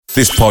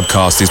This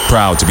podcast is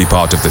proud to be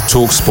part of the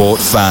TalkSport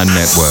Fan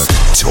Network.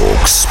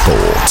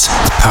 TalkSport.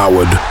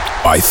 Powered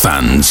by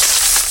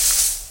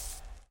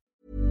fans.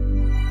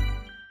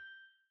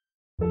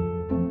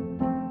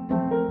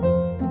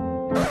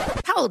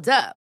 Hold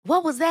up.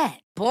 What was that?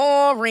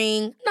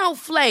 Boring. No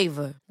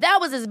flavor. That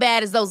was as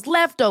bad as those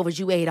leftovers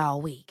you ate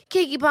all week.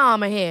 Keke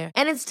Palmer here.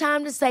 And it's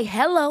time to say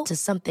hello to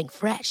something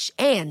fresh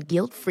and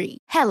guilt-free.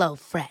 Hello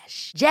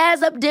Fresh.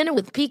 Jazz up dinner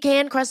with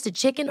pecan-crusted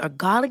chicken or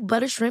garlic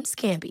butter shrimp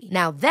scampi.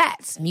 Now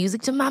that's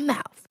music to my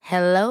mouth.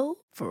 Hello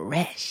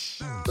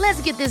Fresh.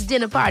 Let's get this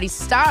dinner party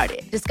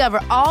started.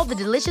 Discover all the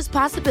delicious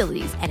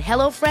possibilities at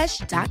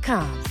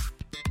hellofresh.com.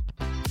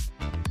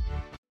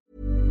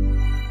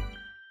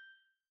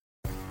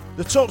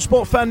 The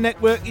TalkSport Fan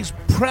Network is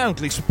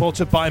proudly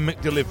supported by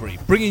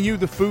McDelivery, bringing you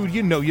the food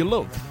you know you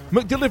love.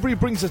 McDelivery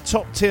brings a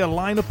top-tier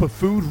lineup of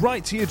food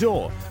right to your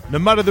door. No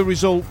matter the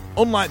result,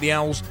 unlike the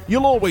Owls,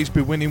 you'll always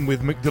be winning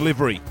with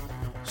McDelivery.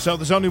 So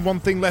there's only one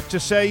thing left to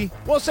say,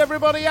 what's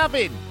everybody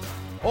having?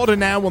 Order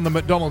now on the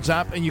McDonald's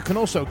app, and you can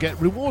also get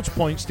rewards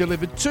points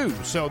delivered too,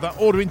 so that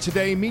ordering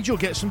today means you'll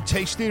get some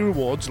tasty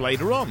rewards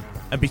later on.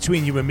 And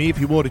between you and me, if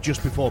you order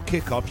just before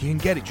kick-off, you can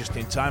get it just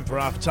in time for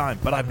half-time,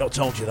 but I've not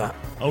told you that.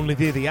 Only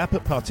via the app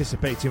at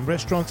participating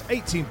restaurants,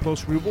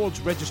 18+, rewards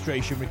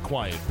registration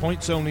required.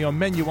 Points only on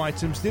menu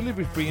items,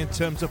 delivery free and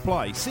terms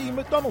apply. See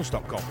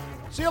mcdonalds.com.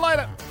 See you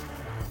later.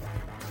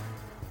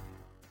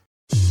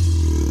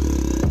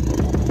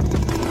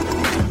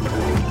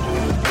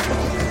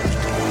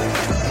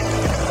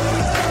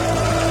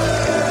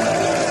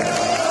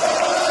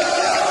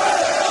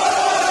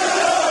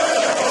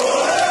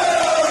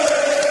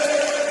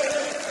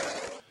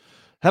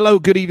 Hello,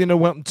 good evening, and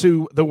welcome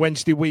to the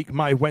Wednesday week,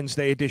 my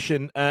Wednesday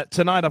edition.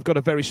 Tonight, I've got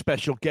a very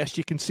special guest.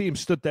 You can see him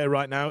stood there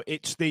right now.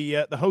 It's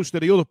the host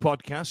of the other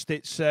podcast.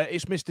 It's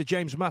Mr.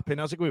 James Mappin.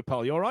 How's it going,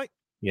 pal? You all right?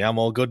 Yeah, I'm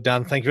all good,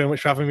 Dan. Thank you very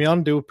much for having me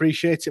on. Do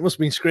appreciate it. Must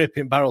have been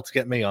scraping barrel to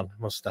get me on.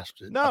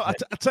 No, I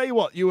tell you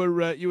what, you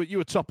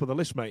were top of the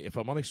list, mate. If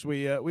I'm honest,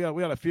 we had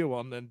a few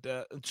on, and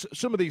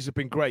some of these have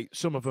been great.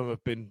 Some of them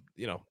have been,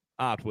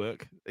 hard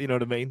work, you know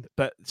what I mean?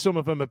 But some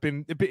of them have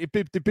been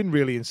they've been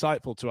really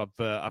insightful to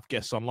have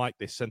guests on like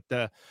this, and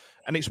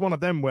it's one of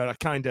them where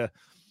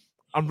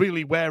I'm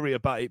really wary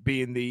about it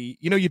being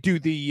you do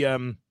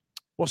the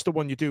what's the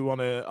one you do on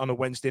a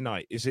Wednesday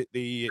night? Is it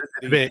the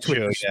debate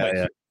show?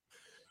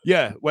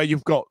 Yeah, where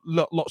you've got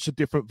lots of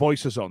different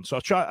voices on.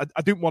 So I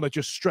didn't want to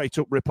just straight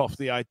up rip off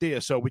the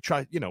idea. So we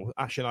tried,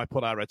 Ash and I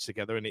put our heads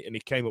together, and he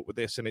came up with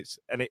this, and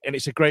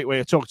it's a great way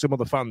of talking to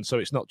other fans. So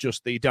it's not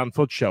just the Dan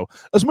Fudge show,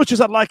 as much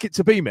as I'd like it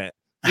to be, mate.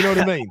 You know what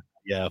I mean?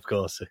 Yeah, of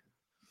course.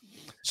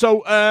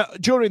 So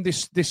during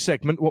this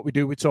segment, what we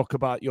do, we talk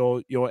about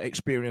your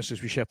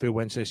experiences with Sheffield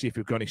Wednesday, see if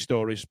you've got any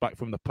stories back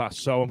from the past.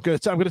 So I'm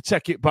gonna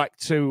take it back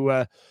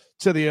to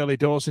the early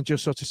doors and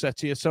just sort of say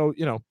to you, so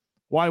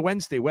why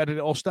Wednesday? Where did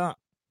it all start?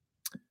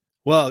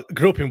 Well, I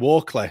grew up in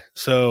Walkley,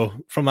 so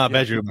from our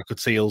bedroom I could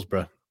see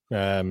Hillsborough.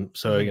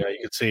 So you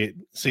could see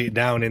it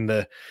down in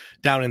the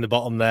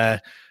bottom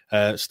there,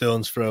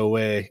 stones throw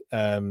away.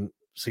 So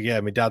yeah,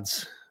 my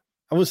dad's.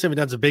 I wouldn't say my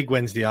dad's a big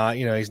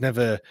Wednesdayite. He's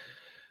never.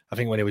 I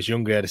think when he was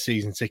younger, he had a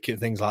season ticket,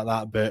 things like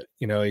that. But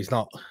he's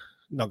not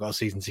got a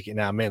season ticket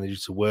now, mainly due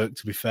to work,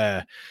 to be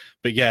fair.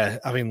 But yeah,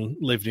 having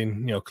lived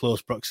in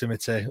close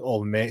proximity,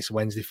 all my mates are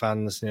Wednesday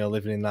fans.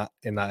 Living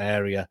in that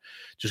area,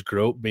 just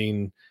grew up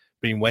being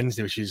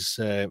Wednesday, which is,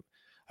 it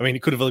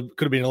could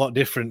have been a lot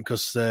different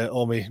because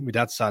all my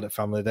dad's side of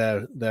family,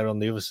 they're on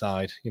the other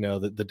side,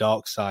 the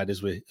dark side,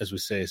 as we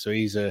say. So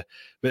he's a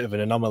bit of an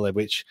anomaly,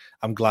 which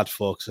I'm glad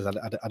for, because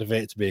I'd have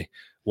hated to be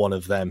one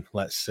of them.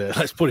 Let's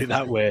put it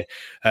that way.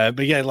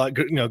 But yeah,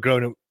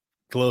 growing up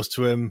close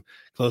to him,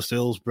 close to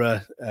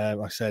Hillsborough, like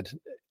I said,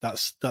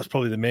 that's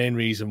probably the main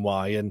reason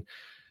why. And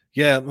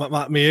yeah,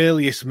 my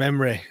earliest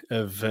memory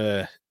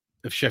of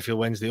Sheffield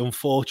Wednesday,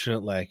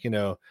 unfortunately,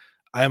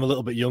 I am a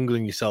little bit younger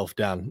than yourself,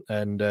 Dan,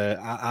 and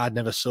I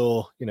never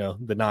saw, the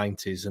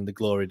 90s and the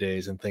glory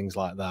days and things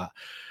like that.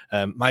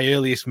 My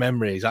earliest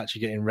memory is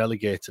actually getting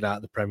relegated out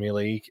of the Premier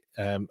League.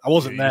 I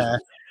wasn't there.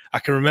 I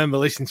can remember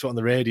listening to it on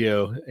the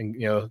radio and,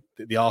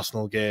 the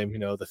Arsenal game,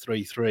 the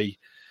 3-3.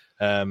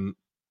 And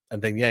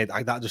then, yeah,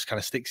 that just kind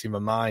of sticks in my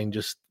mind,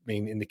 just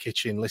being in the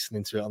kitchen,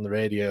 listening to it on the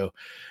radio.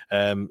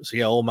 So,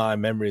 yeah, all my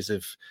memories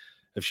of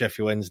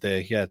Sheffield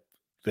Wednesday, yeah,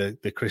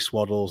 the Chris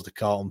Waddles, the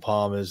Carlton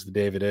Palmers, the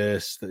David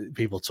Hurst that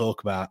people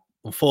talk about.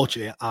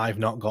 Unfortunately, I've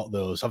not got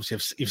those.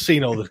 Obviously, you've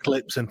seen all the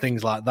clips and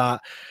things like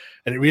that,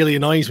 and it really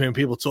annoys me when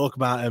people talk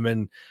about them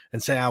and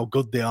say how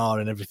good they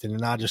are and everything,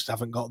 and I just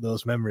haven't got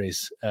those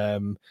memories.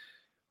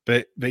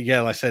 But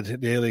yeah, like I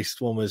said, the earliest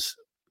one was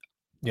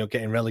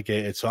getting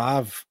relegated. So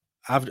I've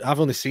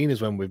only seen us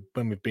when we've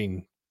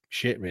been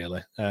shit,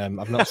 really.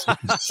 I've not seen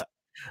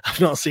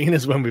I've not seen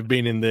us when we've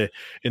been in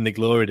the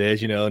glory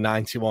days,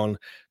 91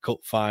 cup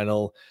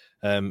final,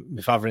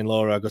 My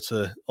father-in-law, I go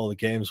to all the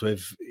games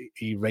with,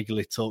 he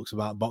regularly talks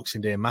about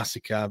Boxing Day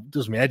Massacre.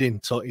 Does me head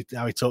in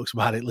how he talks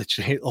about it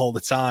literally all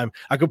the time.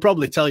 I could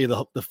probably tell you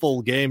the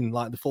full game,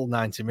 like the full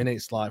 90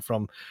 minutes, like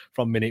from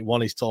minute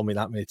one. He's told me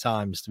that many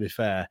times, to be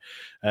fair.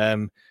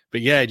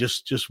 But yeah,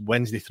 just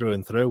Wednesday through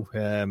and through.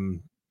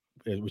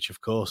 Which of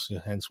course,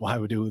 hence why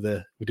we do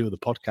the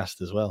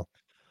podcast as well.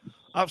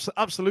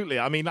 Absolutely.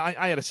 I mean,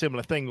 I had a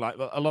similar thing. Like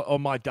a lot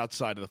on my dad's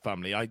side of the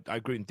family. I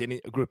grew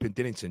up in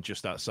Dinnington,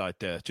 just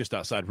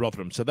outside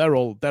Rotherham. So they're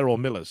all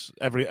Millers,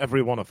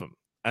 every one of them.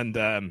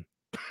 And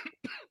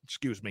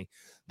excuse me,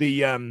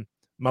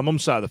 my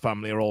mum's side of the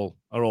family are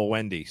all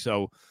Wendy.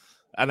 So,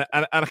 and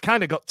I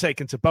kind of got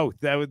taken to both.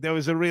 There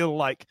was a real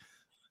like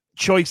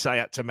choice I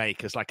had to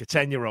make as like a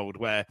 10-year-old,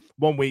 where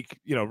one week,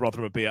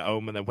 Rotherham would be at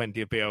home and then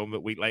Wendy would be home a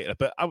week later.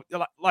 But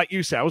like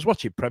you say, I was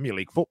watching Premier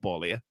League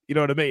football here. You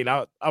know what I mean?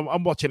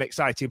 I'm watching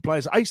exciting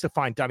players. I used to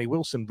find Danny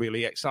Wilson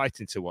really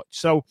exciting to watch.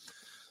 So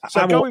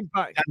going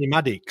back, Danny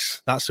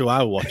Maddox, that's who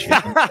I watch.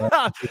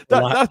 That's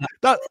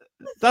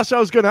what I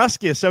was going to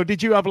ask you. So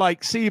did you have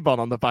like Seabon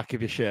on the back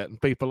of your shirt and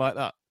people like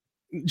that?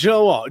 Do you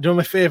know what? Do you know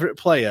my favourite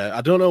player?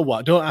 I don't know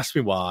what. Don't ask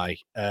me why.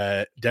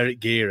 Derek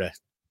Geary.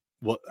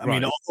 I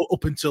mean,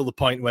 up until the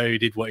point where he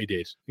did what he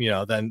did,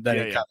 then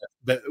it kind of.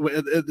 But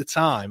at the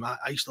time, I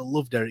used to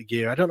love Derek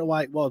Geary. I don't know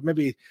why it was.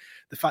 Maybe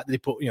the fact that he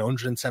put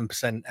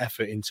 110%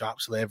 effort into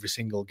absolutely every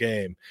single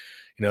game.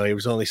 He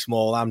was only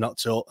small. I'm not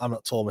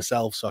tall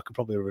myself, so I could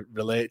probably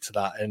relate to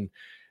that. And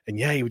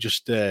yeah, he was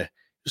just a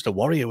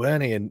warrior,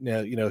 weren't he?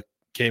 And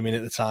came in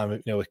at the time,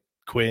 with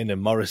Quinn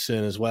and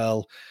Morrison as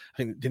well. I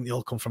think didn't they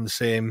all come from the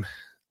same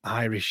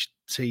Irish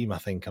team? I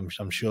think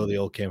I'm sure they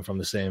all came from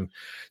the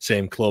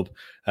same club.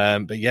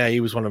 But yeah, he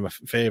was one of my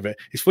favourite.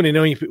 It's funny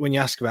knowing when you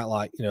ask about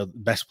like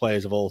best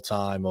players of all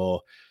time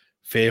or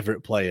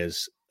favourite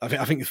players.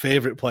 I think the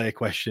favourite player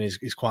question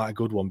is quite a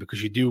good one,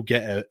 because you do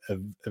get a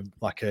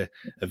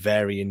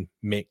varying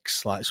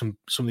mix. Like some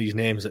of these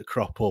names that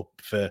crop up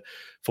for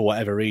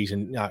whatever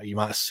reason, you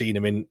might have seen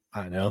them in,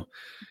 I don't know,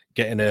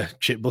 getting a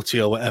chip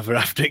butty or whatever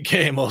after a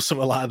game or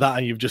something like that,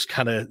 and you've just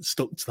kind of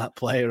stuck to that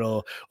player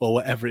or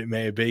whatever it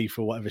may be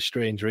for whatever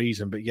strange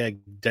reason. But yeah,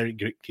 Derek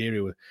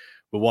Geary were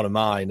one of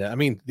mine. I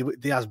mean,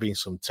 there has been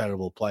some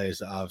terrible players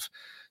that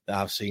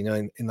I've seen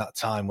in that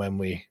time when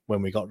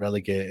we got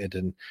relegated,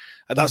 and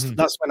that's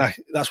when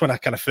I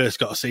kind of first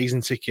got a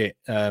season ticket.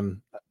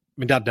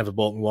 My dad never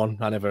bought me one.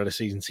 I never had a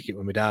season ticket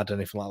with my dad,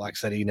 anything like I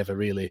said. He never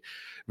really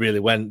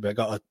went, but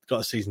I got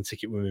a season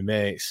ticket with my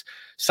mates.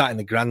 Sat in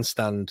the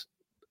grandstand,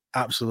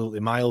 absolutely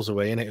miles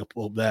away, innit,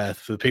 up there.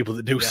 For the people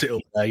that do sit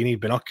up there, you need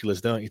binoculars,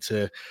 don't you,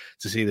 to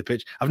see the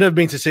pitch. I've never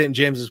been to St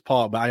James's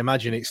Park, but I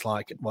imagine it's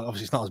like, well,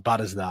 obviously it's not as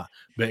bad as that,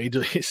 but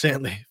it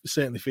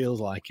certainly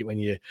feels like it when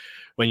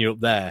you're up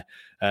there.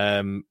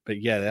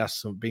 But yeah, there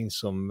has been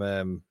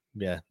some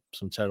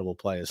terrible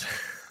players.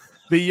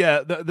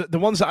 The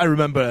ones that I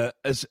remember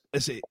as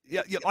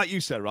like you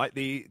said, right?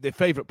 The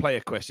favourite player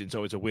question is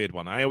always a weird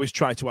one. I always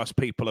try to ask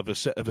people of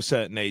a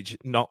certain age,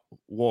 not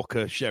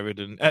Walker,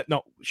 Sheridan,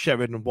 not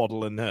Sheridan,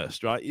 Waddle, and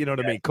Hurst, right? You know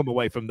what I mean? Come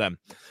away from them,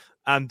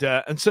 and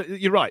so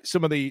you're right.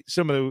 Some of the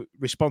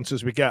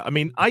responses we get. I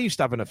mean, I used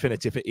to have an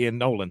affinity for Ian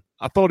Nolan.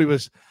 I thought he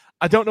was.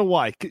 I don't know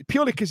why,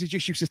 purely because he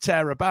just used to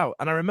tear about.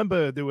 And I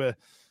remember there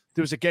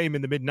was a game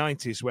in the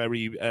mid-90s where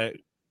he.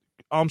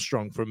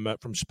 Armstrong from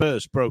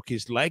Spurs broke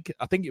his leg.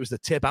 I think it was the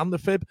tib and the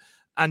fib,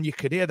 and you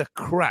could hear the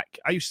crack.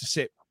 I used to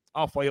sit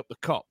halfway up the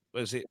cot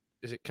as it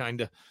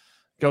kind of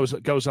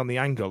goes on the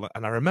angle,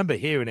 and I remember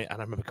hearing it, and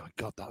I remember going,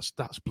 God,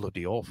 that's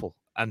bloody awful.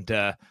 And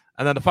then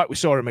the fact we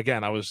saw him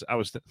again, I was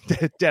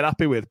dead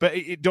happy with. But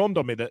it dawned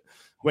on me that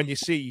when you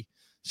see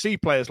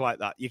players like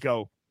that, you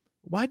go,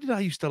 why did I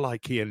used to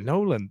like Ian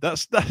Nolan?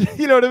 That's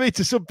you know what I mean?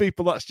 To some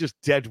people, that's just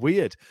dead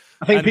weird.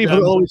 I think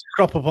people always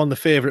crop up on the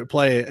favourite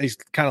player. It's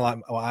kind of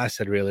like what I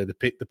said, really.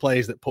 The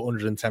players that put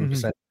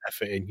 110%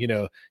 effort in.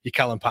 Your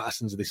Callum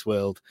Pattersons of this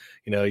world.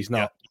 He's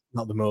not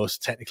the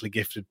most technically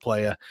gifted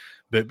player,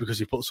 but because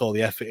he puts all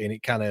the effort in,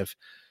 it kind of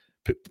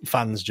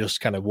fans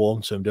just kind of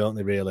warm to him, don't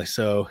they? Really.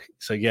 So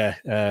yeah.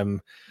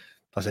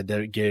 I said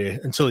Derek Geary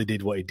until he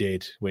did what he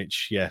did,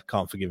 which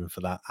can't forgive him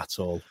for that at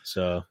all.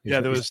 So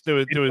there was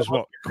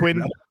what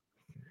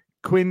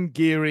Quinn,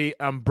 Geary,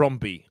 and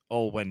Bromby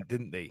all went,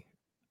 didn't they?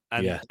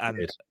 And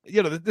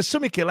there's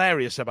something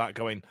hilarious about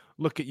going,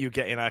 look at you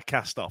getting our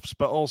cast-offs,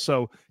 but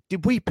also,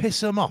 did we piss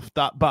them off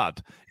that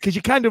bad? Because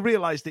you kind of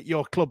realise that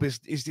your club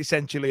is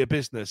essentially a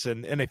business,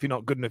 and if you're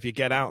not good enough, you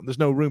get out, and there's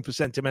no room for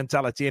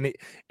sentimentality in it.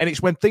 And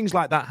it's when things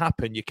like that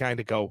happen, you kind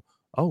of go,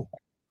 oh,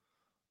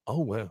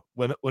 we're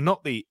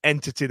not the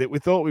entity that we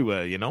thought we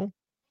were,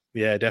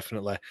 Yeah,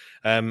 definitely.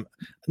 You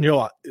know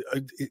what?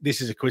 This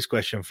is a quiz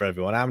question for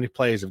everyone. How many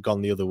players have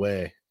gone the other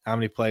way? How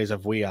many players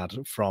have we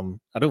had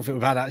from? I don't think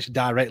we've had actually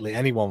directly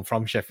anyone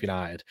from Sheffield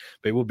United,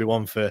 but it would be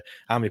one for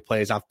how many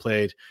players have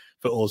played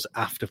for us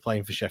after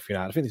playing for Sheffield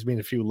United. I think there's been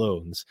a few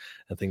loans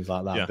and things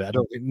like that, but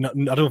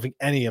I don't think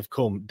any have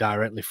come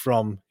directly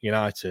from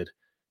United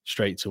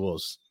straight to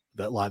us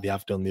that like they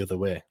have done the other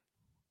way.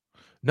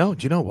 No,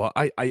 do you know what?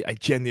 I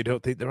genuinely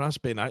don't think there has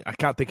been. I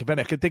can't think of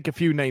any. I can think of a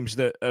few names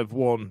that have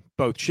worn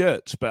both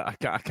shirts, but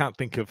I can't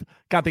think of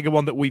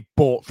one that we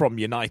bought from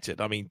United.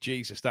 I mean,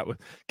 Jesus, that would.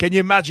 Can you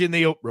imagine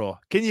the uproar?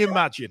 Can you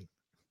imagine?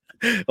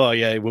 Oh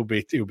yeah, it would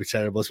be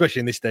terrible, especially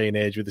in this day and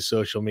age with the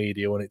social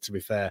media. Wouldn't it? To be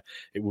fair,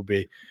 it would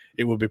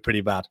be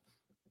pretty bad.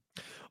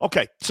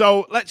 Okay,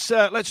 so let's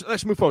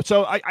move forward.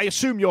 So I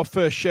assume your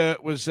first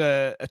shirt was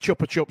a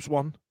Chupa Chups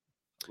one.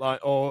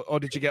 Like, or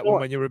did you get one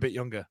when you were a bit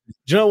younger?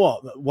 Do you know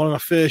what? One of my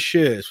first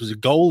shirts was a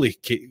goalie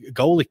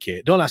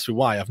kit. Don't ask me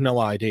why. I've no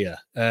idea.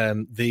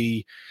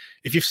 If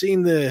you've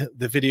seen the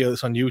video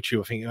that's on YouTube,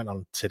 I think it went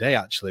on today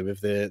actually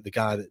with the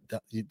guy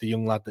the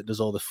young lad that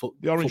does all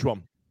the orange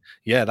one.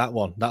 Yeah, that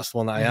one. That's the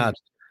one that I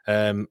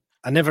had.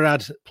 I never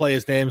had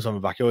players' names on the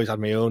back. I always had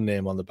my own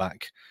name on the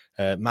back.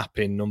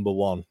 Mappin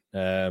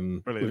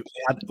 #1. Brilliant.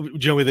 Do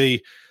you know with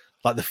the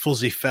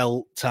fuzzy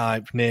felt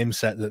type name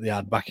set that they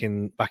had back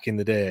in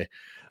the day?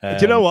 Do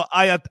you know what?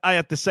 I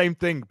had the same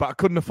thing, but I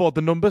couldn't afford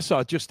the number, so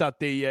I just had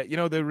the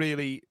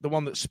the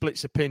one that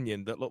splits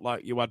opinion that looked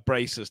like you had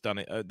braces done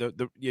it.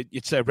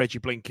 You'd say Reggie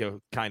Blinker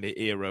kind of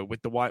era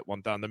with the white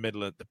one down the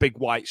middle, the big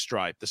white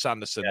stripe, the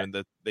Sanderson, and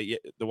the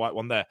white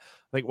one there.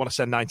 I think I want to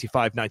say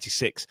 95,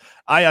 96.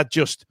 I had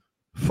just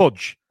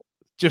fudge.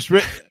 Just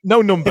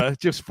no number,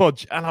 just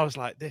fudge, and I was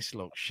like, "This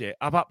looks shit.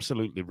 I've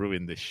absolutely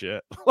ruined this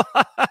shirt."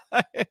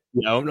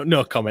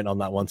 No comment on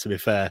that one. To be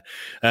fair,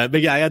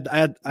 but yeah,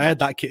 I had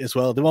that kit as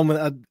well. The one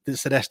that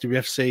said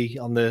SWFC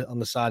on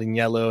the side in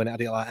yellow, and it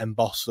had it like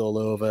embossed all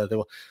over.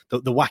 The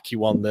wacky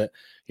one that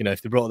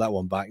if they brought that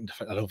one back,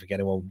 I don't think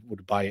anyone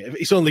would buy it.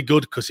 It's only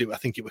good because I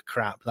think it was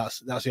crap. That's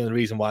the only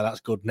reason why that's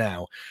good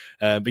now.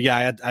 But yeah,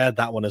 I had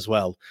that one as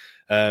well.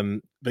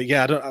 But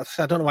yeah, I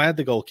don't know why I had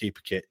the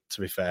goalkeeper kit.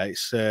 To be fair,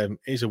 it's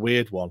a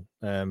weird one.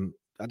 I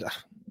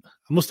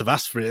must have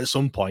asked for it at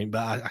some point,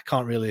 but I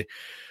can't really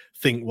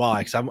think why.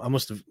 Because I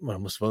must have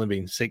only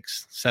been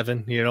 6,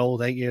 7 year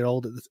old, 8 year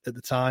old at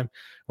the time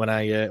when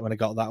I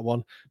got that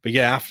one. But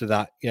yeah, after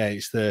that, yeah,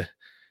 it's the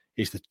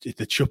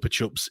Chupa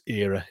Chups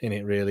era in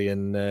it really,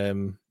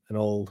 and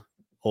all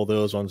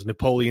those ones.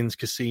 Napoleon's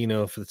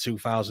Casino for the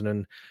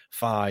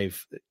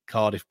 2005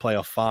 Cardiff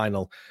playoff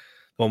final.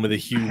 One with a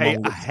huge.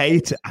 I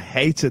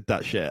hated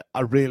that shirt. I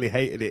really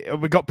hated it.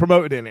 We got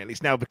promoted in it, and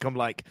it's now become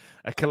like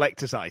a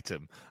collector's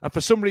item. And for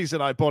some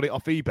reason, I bought it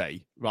off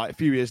eBay a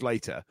few years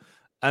later.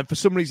 And for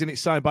some reason, it's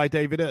signed by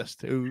David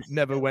Hurst, who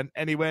never went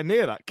anywhere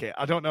near that kit.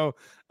 I don't know.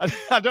 I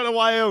don't know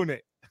why I own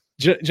it.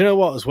 Do you know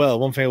what? As well,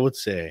 one thing I would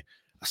say,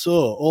 I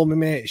saw all my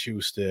mates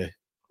used to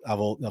have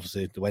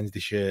obviously the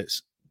Wednesday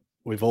shirts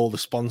with all the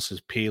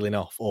sponsors peeled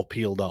off.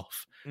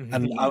 Mm-hmm.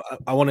 And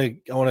I want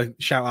to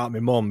shout out my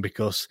mum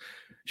because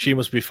she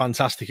must be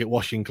fantastic at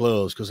washing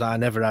clothes, because I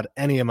never had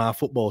any of my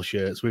football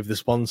shirts with the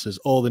sponsors,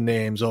 or the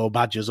names, or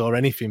badges, or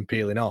anything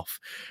peeling off.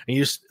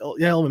 And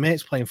all my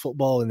mates playing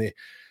football, and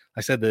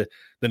I said the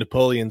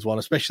Napoleon's one,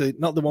 especially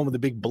not the one with the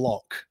big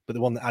block, but the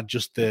one that had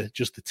just the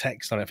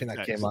text on it. I think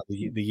that came like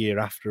the year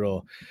after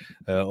or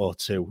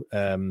two.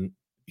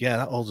 Yeah,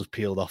 that all just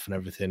peeled off and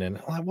everything. And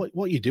I'm like,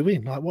 what are you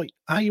doing? Like, what?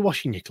 How are you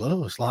washing your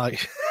clothes?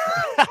 Like.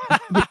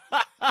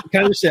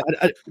 Can I just say,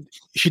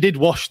 she did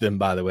wash them,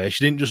 by the way.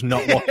 She didn't just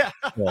not wash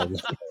them.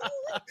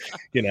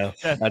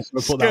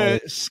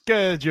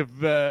 Scourge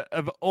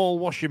of all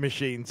washing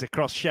machines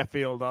across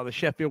Sheffield are the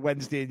Sheffield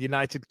Wednesday and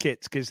United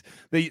kits, because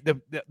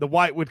the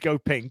white would go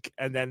pink,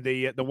 and then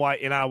the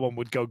white in our one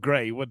would go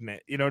grey, wouldn't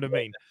it? You know what I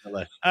mean?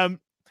 Definitely.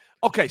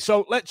 Okay,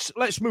 so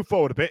let's move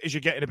forward a bit as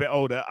you're getting a bit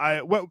older.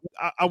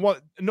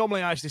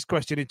 Normally I ask this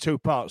question in two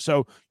parts.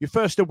 So your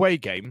first away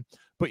game,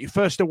 but your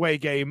first away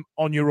game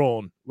on your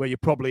own, where you're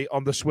probably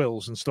on the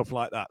swills and stuff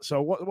like that.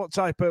 So what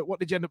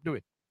did you end up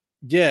doing?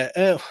 Yeah,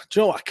 do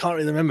you know what? I can't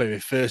really remember my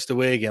first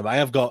away game.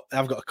 I've got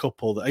a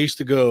couple that I used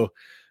to go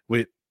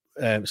with.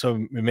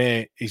 So my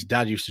mate, his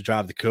dad used to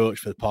drive the coach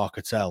for the Park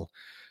Hotel,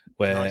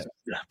 where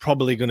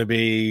probably going to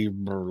be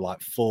like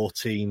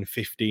 14,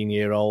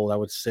 15-year-old, I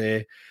would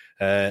say.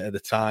 At the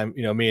time,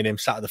 me and him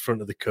sat at the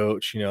front of the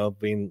coach,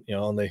 being,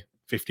 only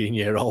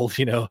 15-year-old,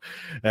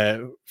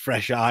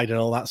 fresh-eyed and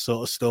all that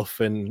sort of stuff.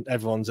 And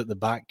everyone's at the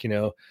back,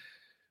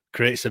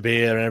 creates a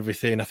beer and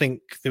everything. I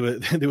think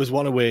there was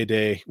one away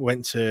day. We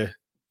went to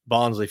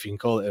Barnsley, if you can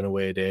call it an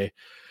away day.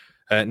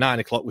 At 9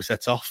 o'clock, we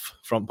set off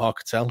from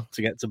Park Hotel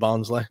to get to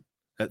Barnsley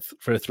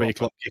for a 3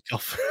 o'clock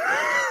kickoff.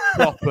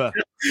 Proper.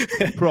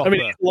 I mean,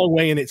 it's a long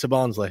way in it to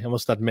Barnsley, I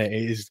must admit.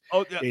 It is.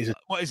 Oh, yeah.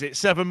 What is it,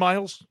 7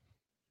 miles?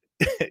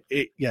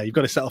 Yeah, you've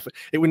got to set off.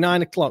 It was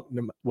 9 o'clock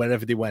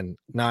wherever they went.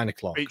 9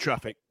 o'clock. Beat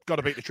traffic. Got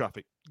to beat the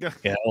traffic.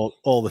 Yeah,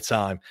 all the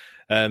time.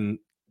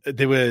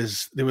 There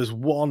was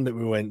one that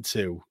we went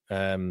to,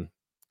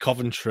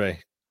 Coventry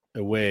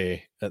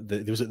away.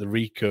 It was at the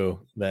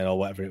Rico then, or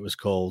whatever it was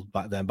called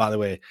back then. By the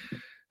way,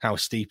 how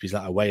steep is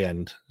that away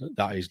end?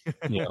 That is,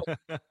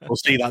 we'll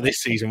see that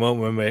this season,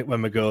 won't we?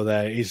 When we go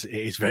there, it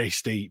is very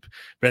steep.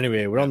 But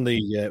anyway, we're on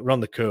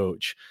the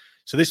coach.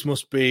 So this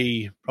must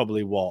be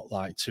probably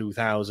like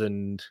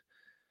 2000,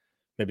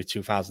 maybe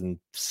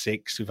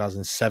 2006,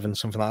 2007,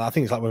 something like that. I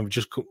think it's like when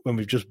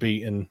we've just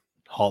beaten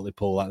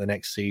Hartlepool like the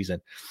next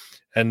season.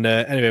 And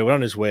anyway, we're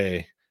on his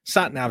way.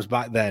 Sat navs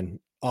back then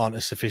aren't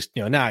as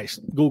sophisticated. Now it's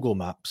Google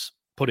Maps.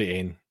 Put it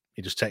in.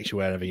 It just takes you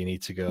wherever you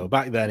need to go.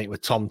 Back then, it were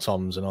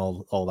TomToms and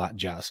all that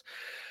jazz.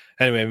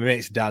 Anyway, my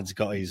mate's dad's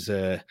got his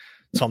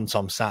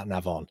TomTom sat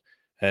nav on,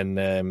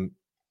 and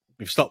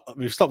we've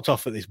stopped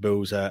off at this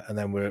boozer, and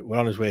then we're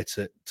on his way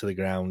to the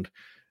ground.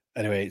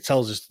 Anyway, it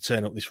tells us to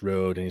turn up this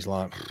road, and he's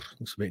like,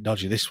 "Looks a bit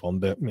dodgy, this one,"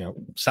 but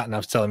sat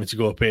nav's telling me to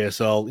go up here,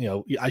 so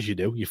as you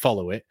do, you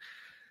follow it.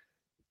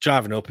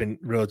 Driving up, and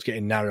road's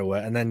getting narrower,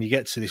 and then you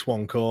get to this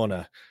one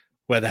corner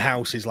where the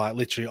house is like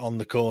literally on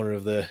the corner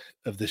of the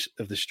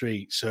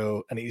street.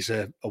 So, and it's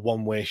a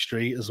one-way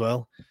street as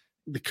well.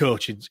 The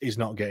coach is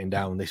not getting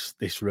down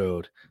this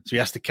road, so he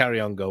has to carry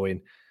on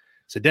going.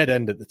 It's a dead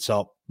end at the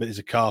top, but there's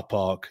a car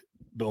park.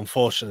 But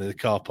unfortunately, the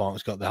car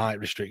park's got the height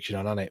restriction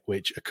on it,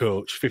 which a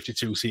coach,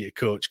 52-seater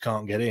coach,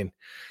 can't get in.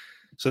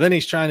 So then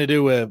he's trying to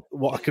do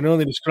what I can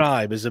only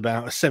describe as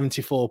about a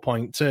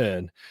 74-point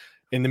turn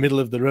in the middle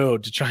of the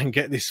road to try and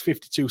get this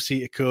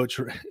 52-seater coach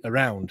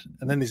around.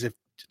 And then there's a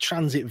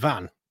transit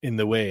van in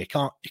the way. He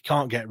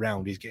can't get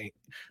round. He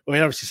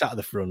obviously sat at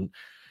the front.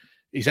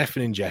 He's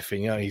effing and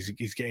jeffing.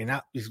 He's getting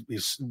up.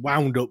 He's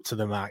wound up to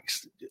the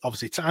max.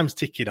 Obviously, time's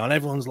ticking on.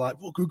 Everyone's like,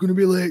 "Look, we're going to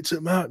be late to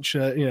the match."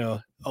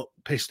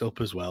 Pissed up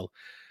as well.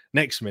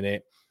 Next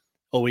minute,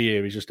 all we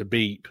hear is just a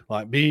beep,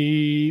 like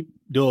beep.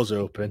 Doors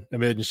open.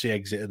 Emergency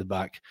exit at the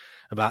back.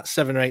 About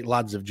 7 or 8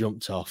 lads have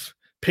jumped off,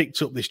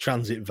 picked up this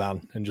transit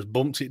van, and just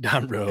bumped it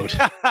down road.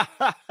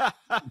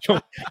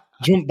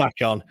 Jump back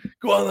on.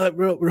 Go on,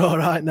 we're all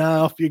right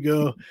now. Off you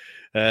go.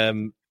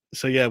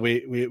 So yeah,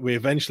 we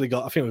eventually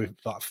got. I think we were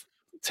about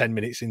 10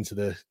 minutes into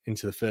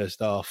the first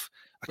half.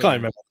 I can't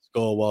remember what the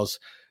score was.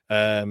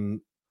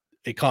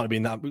 It can't have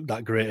been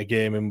that great a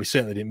game, and we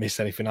certainly didn't miss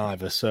anything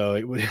either.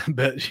 So,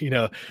 but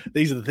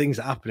these are the things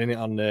that happen in it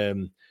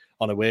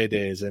on away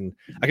days. And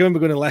I can remember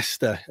going to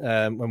Leicester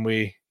when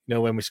we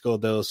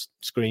scored those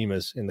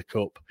screamers in the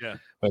cup. Yeah,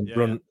 when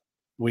Brunt,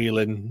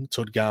 Whelan,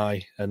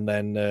 Tudguy, and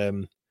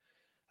then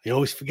I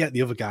always forget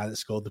the other guy that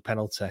scored the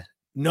penalty.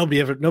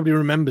 Nobody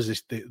remembers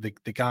this. The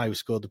guy who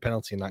scored the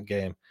penalty in that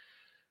game.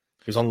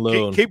 He was on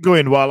loan. Keep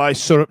going while I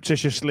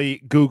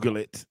surreptitiously Google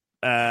it.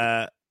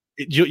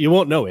 You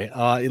won't know it.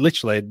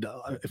 Literally,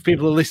 if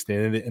people are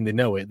listening and they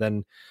know it,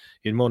 then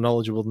you're more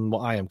knowledgeable than what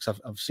I am, because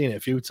I've seen it a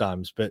few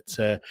times. But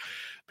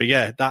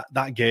yeah,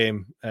 that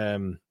game, I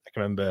can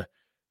remember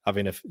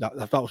having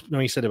that was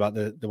when you said about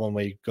the one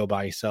where you go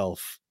by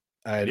yourself.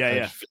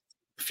 A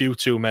few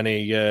too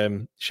many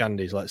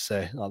shandies, let's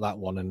say, like that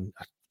one, and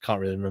I can't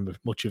really remember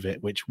much of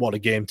it. Which, what a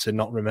game to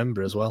not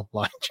remember as well.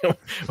 Like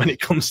when it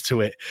comes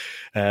to it.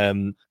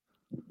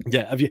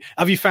 Yeah,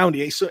 have you found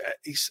it?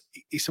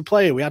 It's a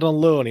player we had on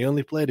loan. He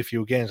only played a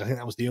few games. I think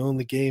that was the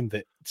only game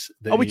that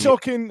Are we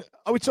talking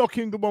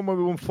the one where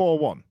we won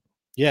 4-1?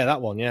 Yeah,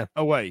 that one. Yeah,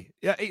 away.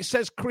 Yeah, it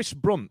says Chris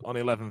Brunt on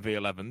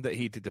 11v11 that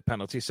he did the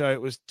penalty. So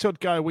it was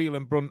Tudguy,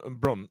 Whelan,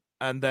 Brunt,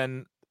 and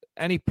then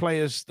any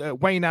players.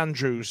 Wayne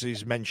Andrews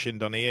is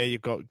mentioned on here.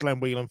 You've got Glenn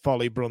Whelan,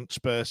 Foley, Brunt,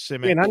 Spurs,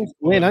 Simic.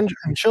 Wayne Andrews.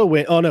 I'm sure.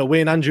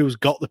 Wayne Andrews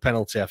got the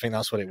penalty. I think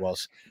that's what it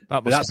was.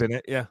 That must have been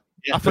it. Yeah.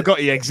 I forgot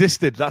he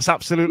existed. That's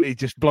absolutely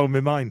just blown my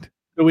mind.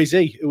 Who is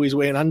he? Who is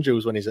Wayne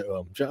Andrews when he's at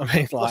home? Do you know what I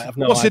mean? Like, I've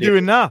no what's idea. he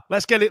doing now?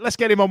 Let's get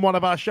him on one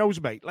of our shows,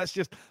 mate. Let's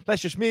just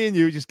me and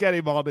you just get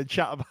him on and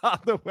chat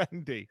about the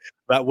Wendy.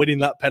 About winning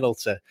that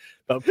penalty.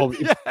 But probably,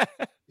 he's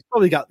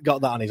probably got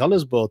that on his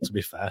honours board, to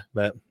be fair.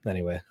 But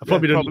anyway, I've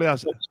probably done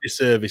has his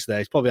service there.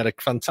 He's probably had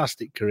a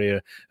fantastic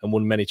career and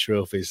won many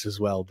trophies as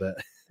well. But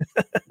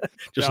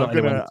just not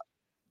anyone.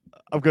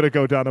 I'm going to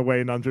go down a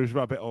Wayne Andrews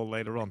rabbit hole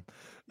later on.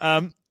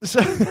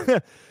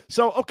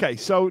 So okay,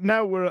 so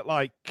now we're at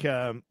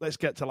let's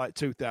get to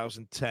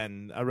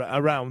 2010,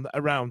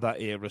 around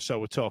that era. So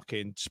we're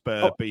talking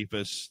Spurs,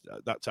 Beavers,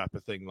 that type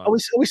of thing. Are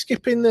we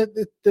skipping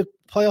the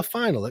playoff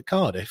final at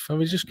Cardiff? Are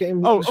we just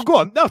getting? Oh, go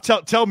on. No,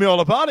 tell me all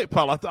about it,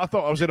 pal. I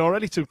thought I was in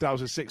already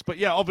 2006, but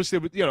yeah, obviously,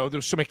 there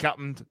was something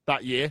happened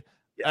that year.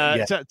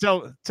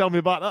 Tell me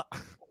about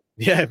that.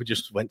 Yeah, we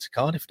just went to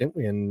Cardiff, didn't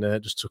we? And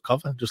just took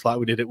cover, just like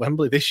we did at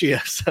Wembley this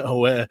year.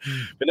 So,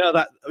 but no,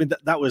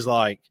 that was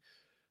like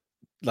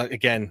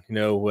again,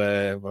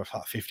 we're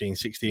about 15,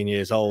 16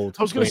 years old.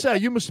 I was going to say,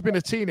 you must have been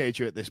a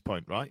teenager at this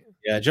point, right?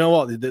 Yeah, do you know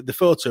what? The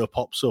photo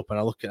pops up and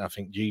I look at it and I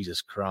think,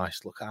 Jesus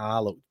Christ, look how I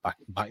looked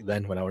back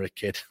then when I was a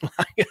kid.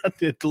 I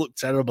did look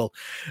terrible.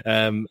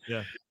 But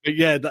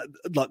yeah,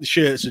 the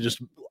shirts are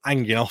just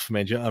hanging off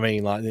me. Do you know what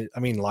I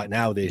mean? Like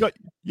now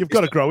you've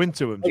got to grow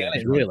into them.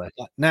 James, really.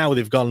 Like now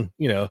they've gone.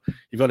 You've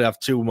got to have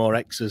 2 more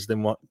X's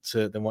than what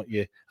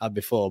you had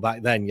before.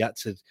 Back then, you had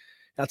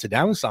to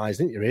downsize,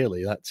 didn't you?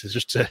 Really, that's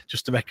just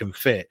to make them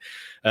fit.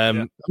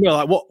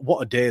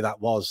 What a day that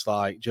was.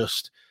 Like,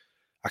 just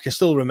I can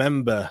still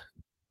remember.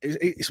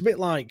 It's a bit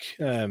like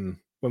when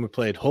we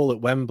played Hull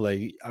at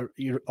Wembley.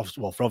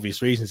 Well, for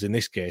obvious reasons in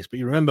this case, but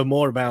you remember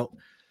more about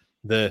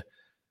the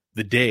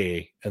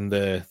day and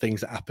the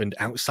things that happened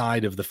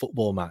outside of the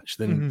football match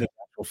than the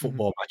actual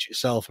football match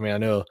itself. I mean, I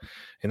know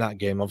in that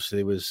game, obviously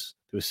there was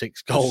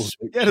 6 goals.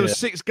 Which, there was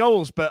 6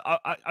 goals, but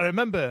I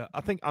remember.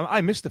 I think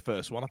I missed the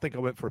first one. I think I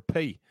went for a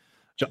pee.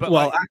 But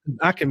well,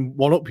 I can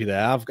one up you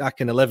there. I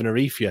can 11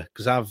 Arif you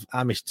because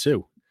I missed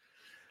 2.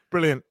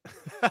 Brilliant.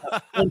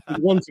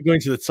 one to go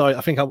into the toilet.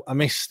 I think I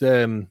missed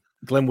Glenn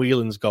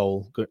Whelan's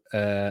goal,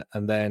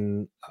 and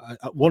then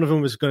one of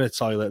them was going to the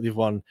toilet. The other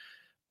one,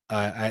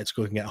 I had to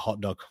go and get a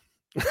hot dog.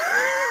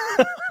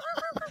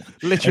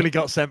 Literally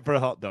got sent for a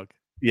hot dog.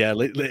 Yeah,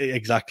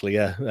 exactly.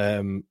 Yeah,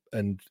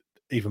 and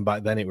even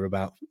back then it were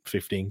about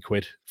 15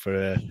 quid for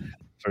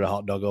a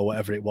hot dog or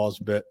whatever it was.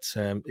 But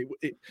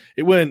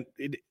it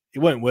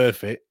weren't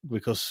worth it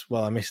because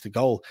I missed the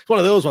goal. It's one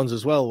of those ones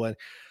as well when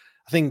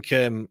I think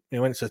you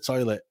went to the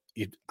toilet.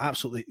 You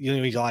absolutely,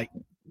 you're like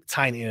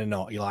tying it in a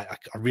knot. You're like,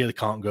 I really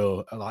can't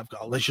go.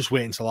 Let's just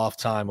wait until half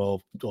time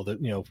or till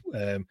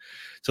the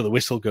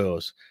whistle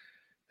goes.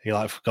 You're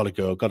like, gotta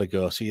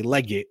go. So you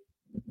leg it,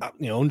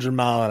 100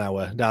 mile an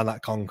hour down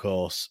that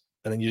concourse,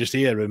 and then you just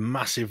hear a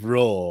massive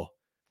roar,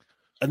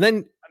 and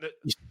then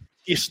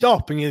you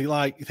stop and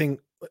you think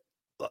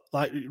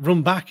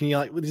run back, and you're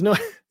like, well, there's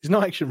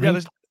no action. Yeah,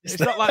 it's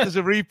not like there's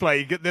a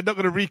replay. They're not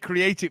going to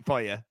recrecate it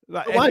for you.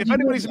 If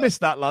anybody's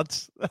missed that,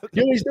 lads,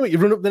 you always do it. You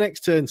run up the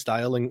next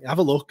turnstile and have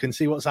a look and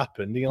see what's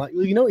happened. And you're like,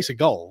 well, it's a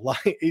goal. Like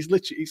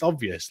it's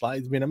obvious. Like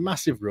it's been a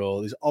massive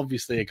roar. There's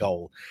obviously a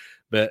goal,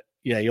 but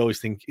yeah, you always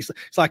think it's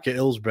like at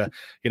Hillsborough.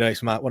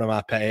 It's one of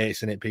my pet hates,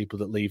 isn't it? People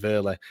that leave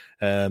early,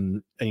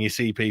 and you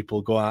see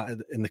people go out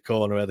in the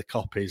corner where the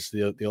cop is.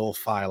 They all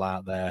file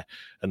out there,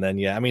 and then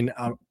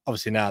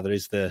obviously now there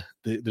is the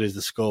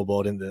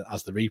scoreboard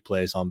as the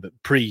replays on, but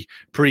pre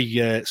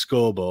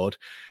scoreboard.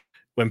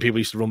 When people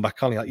used to run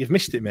back on, you're like, you've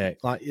missed it, mate.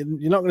 Like, you're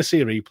not going to see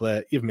a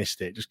replay. You've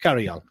missed it. Just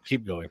carry on.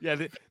 Keep going. Yeah,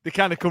 they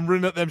kind of come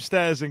running up them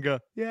stairs and go,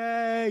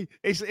 yay.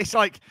 It's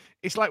like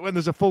when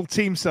there's a full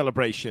team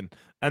celebration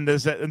and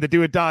they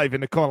do a dive in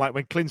the corner, like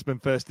when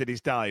Klinsmann first did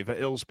his dive at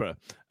Hillsborough.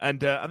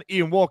 And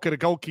Ian Walker, the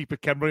goalkeeper,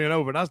 came running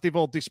over. And as they've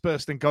all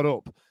dispersed and got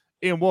up,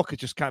 Ian Walker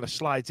just kind of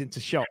slides into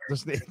shot,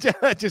 doesn't he?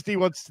 Just he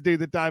wants to do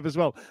the dive as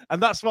well.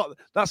 And that's what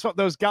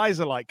those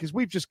guys are like, because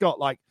we've just got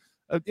like,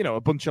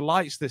 a bunch of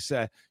lights this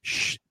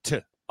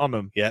on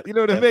them. Yeah, you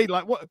know what I mean.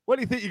 Like, what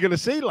do you think you're going to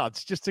see,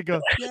 lads? Just to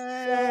go,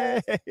 yay!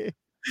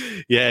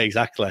 Yeah,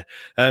 exactly.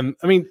 I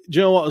mean, do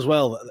you know what? As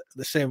well,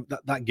 the same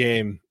that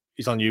game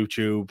is on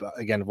YouTube.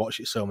 Again, I've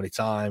watched it so many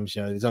times.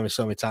 There's only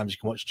so many times you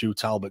can watch Drew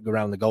Talbot go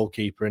around the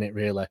goalkeeper in it.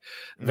 Really,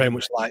 very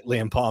much like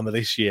Liam Palmer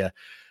this year,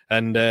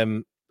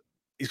 and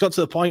he's got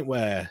to the point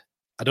where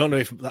I don't know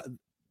if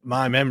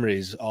my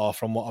memories are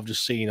from what I've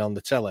just seen on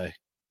the telly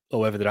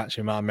or whether they're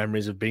actually my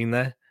memories have been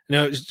there.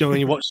 When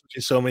you watch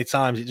it so many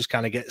times, it just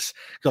kind of gets,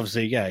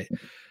 obviously,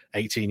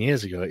 18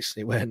 years ago,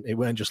 it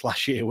weren't just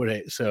last year, were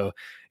it? So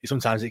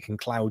sometimes it can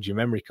cloud your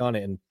memory, can't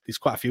it? And there's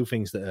quite a few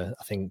things that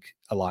I think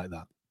are like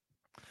that.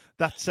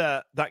 That's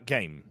that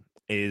game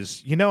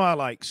is, I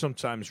like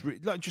sometimes,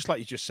 just like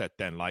you just said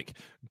then, like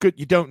good.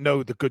 You don't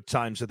know the good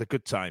times are the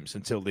good times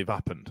until they've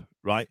happened,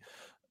 right?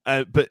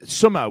 But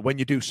somehow when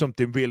you do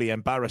something really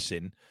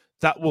embarrassing,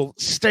 that will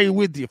stay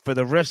with you for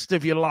the rest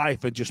of your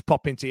life and just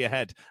pop into your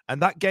head.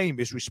 And that game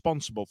is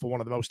responsible for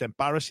one of the most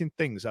embarrassing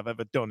things I've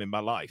ever done in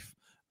my life.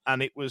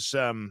 And it was,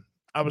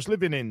 I was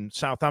living in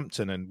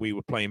Southampton and we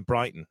were playing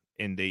Brighton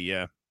in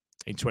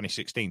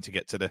 2016 to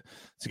get to the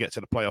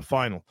playoff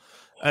final.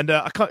 And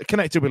I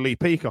connected with Lee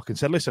Peacock and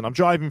said, listen, I'm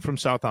driving from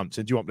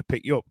Southampton. Do you want me to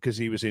pick you up? Because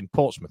he was in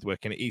Portsmouth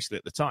working at Eastleigh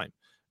at the time.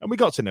 And we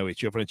got to know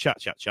each other and chat.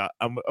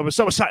 And I was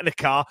sat in the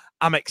car.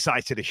 I'm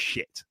excited as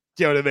shit.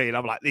 Do you know what I mean?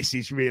 I'm like, this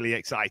is really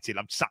exciting.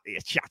 I'm sat here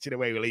chatting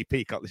away with Lee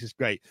Peacock. This is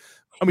great.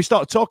 And we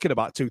started talking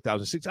about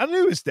 2006. I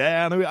knew he was there.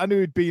 I knew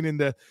he'd been in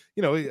the,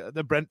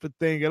 the Brentford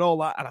thing and all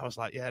that. And I was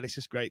like, yeah, this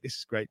is great. This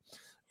is great.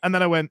 And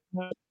then I went,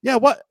 yeah,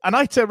 what? And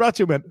I turned around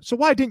to him and went, so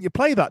why didn't you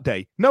play that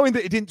day? Knowing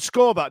that he didn't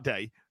score that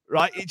day,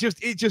 right? It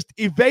just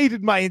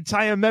evaded my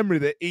entire memory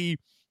that he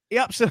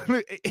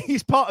absolutely,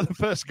 he's part of the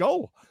first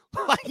goal.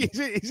 Like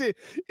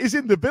he's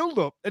in the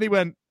build-up. And he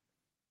went,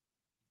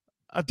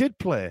 I did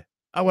play.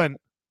 I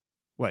went,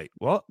 wait,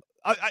 what?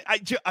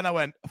 And I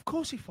went, of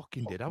course he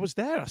fucking did. I was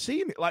there. I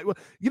seen it. Like,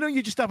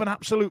 you just have an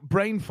absolute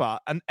brain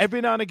fart. And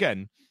every now and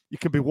again, you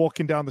can be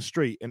walking down the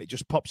street and it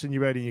just pops in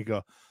your head and you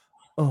go,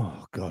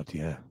 oh, God,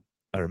 yeah,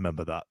 I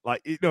remember that.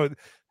 Like,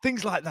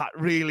 things like that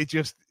really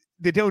just,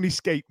 they don't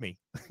escape me.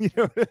 You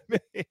know what I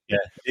mean?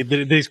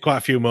 Yeah, there's quite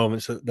a few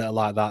moments that are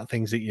like that,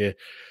 things that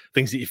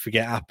you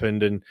forget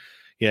happened. And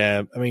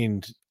yeah, I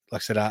mean,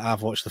 like I said,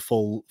 I've watched the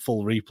full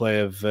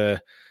replay of the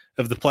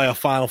playoff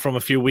final from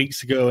a few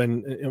weeks ago,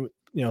 and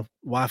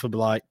wife would be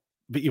like,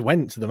 "But you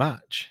went to the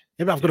match."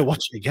 Yeah, but I've got to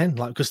watch it again,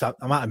 like because I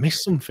might have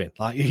missed something.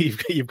 Like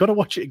you've got to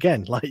watch it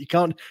again. Like you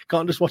can't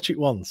just watch it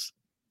once.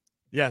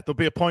 Yeah, there'll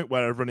be a point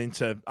where I run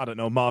into, I don't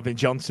know, Marvin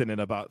Johnson in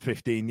about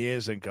 15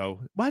 years and go,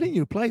 why didn't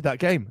you play that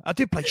game? I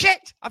did play.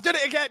 Shit, I've done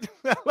it again.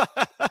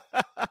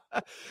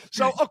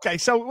 So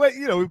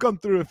we've gone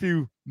through a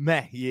few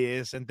meh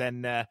years, and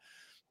then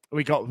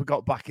we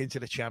got back into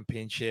the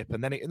championship,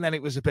 and then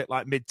it was a bit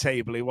like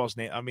mid-table,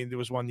 wasn't it? I mean, there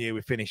was one year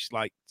we finished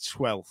like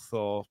 12th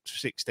or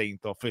 16th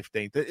or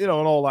 15th, and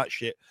all that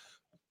shit.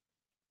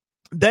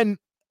 Then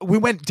we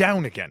went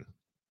down again.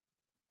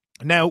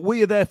 Now, were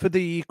you there for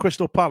the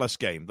Crystal Palace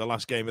game, the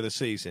last game of the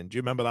season? Do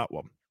you remember that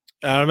one?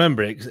 I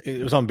remember it.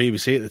 It was on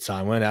BBC at the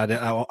time, wasn't it?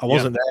 I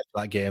wasn't there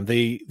for that game.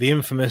 The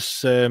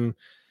infamous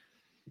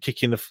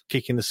kicking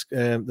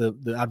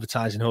the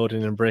advertising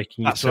hoarding and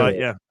breaking. That's right.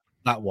 Yeah,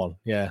 that one.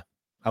 Yeah,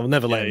 I will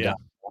never let him down.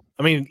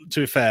 I mean, to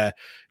be fair,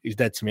 he's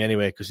dead to me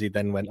anyway because he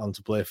then went on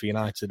to play for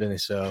United, didn't he?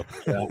 So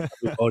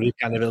we've already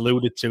kind of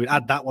alluded to it.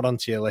 Add that one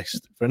onto your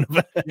list for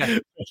another.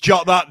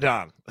 Jot that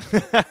down.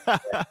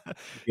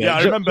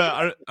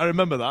 I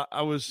remember that.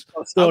 I was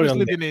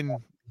living in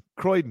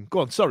Croydon. Go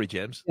on, sorry,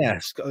 James. Yeah,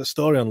 it's got a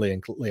story on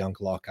Leon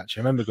Clark.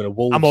 Actually, I remember going to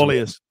Wolves. I'm all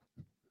ears.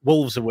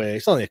 Wolves away.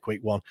 It's only a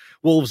quick one.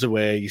 Wolves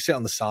away. You sit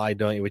on the side,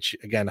 don't you? Which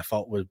again, I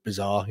thought was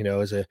bizarre.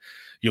 As a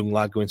young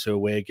lad going to a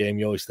away game,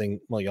 you always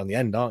think, well, you're on the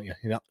end, aren't you?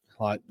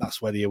 Like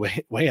that's where the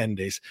away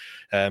end is.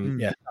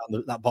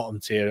 That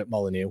bottom tier at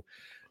Molineux.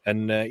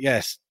 And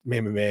yes, me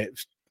and my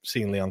mate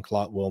seeing Leon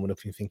Clark warming up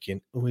and thinking,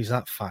 oh, is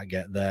that fat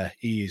get there?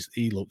 He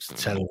looks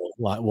terrible,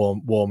 like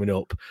warming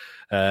up.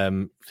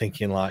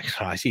 Thinking like,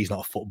 Christ, he's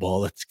not a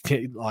footballer.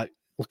 Like,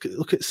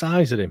 look at the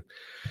size of him.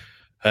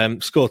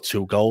 Scored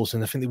 2 goals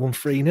and I think they won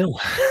 3-0.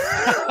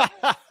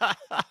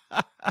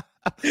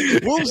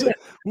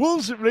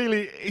 Wolves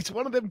really, it's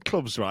one of them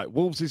clubs, right?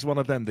 Wolves is one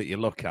of them that you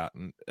look at,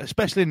 and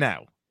especially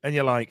now, and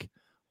you're like,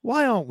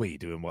 why aren't we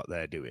doing what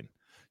they're doing?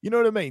 You know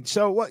what I mean?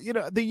 So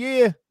the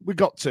year we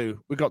got to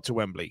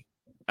Wembley,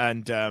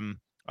 and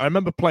I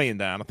remember playing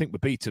there, and I think we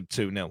beat them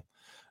 2-0.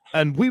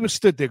 And we were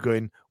stood there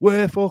going,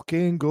 we're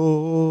fucking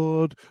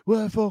good,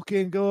 you're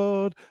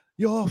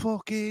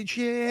fucking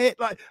shit.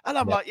 And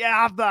I'm like,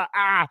 yeah, have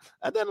that.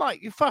 And then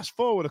you fast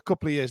forward a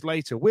couple of years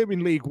later, we're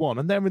in League One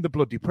and they're in the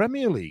bloody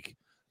Premier League.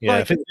 Yeah,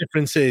 I think the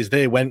difference is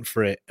they went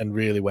for it and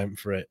really went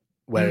for it,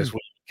 whereas we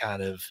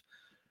kind of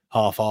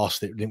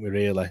half-arsed it, didn't we,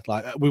 really?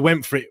 We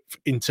went for it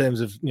in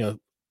terms of,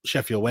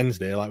 Sheffield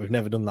Wednesday, we've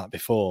never done that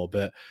before.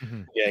 But,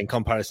 in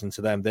comparison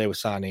to them, they were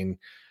signing,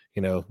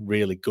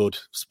 really good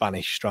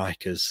Spanish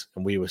strikers,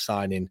 and we were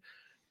signing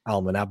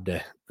Alman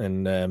Abde,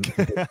 and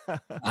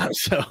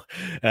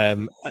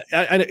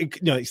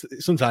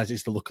sometimes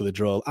it's the luck of the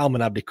draw.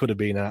 Alman Abde could have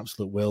been an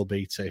absolute world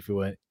beater if we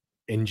weren't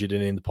injured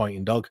and in the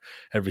pointing dog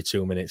every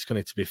 2 minutes.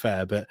 Going to be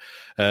fair, but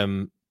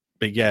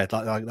yeah,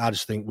 I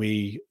just think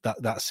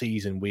that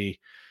season we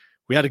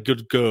had a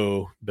good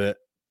go, but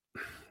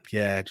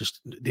yeah,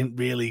 just didn't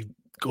really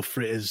go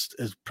for it as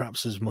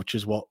perhaps as much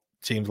as what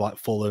teams like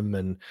Fulham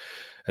and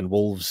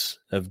Wolves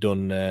have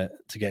done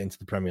to get into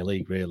the Premier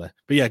League, really.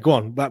 But yeah, go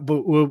on. But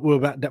we're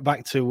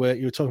back to where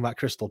you were talking about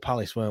Crystal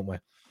Palace, weren't we?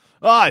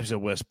 Oh, it was the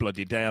worst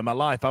bloody day of my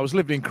life. I was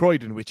living in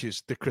Croydon, which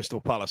is the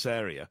Crystal Palace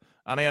area,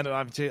 and I ended up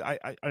having to.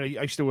 I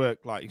used to work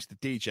I used to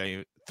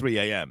DJ at 3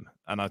 a.m.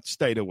 and I'd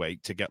stayed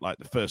awake to get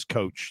the first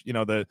coach,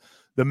 the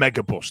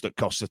mega bus that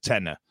costs a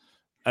tenner.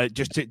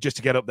 Just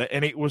to get up there,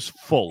 and it was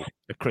full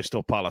of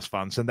Crystal Palace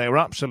fans, and they were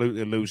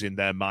absolutely losing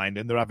their mind,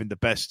 and they're having the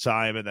best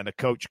time. And then a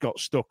coach got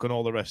stuck, and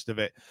all the rest of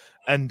it.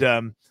 And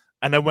then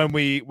when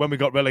we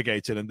got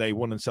relegated, and they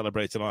won and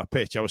celebrated on our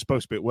pitch, I was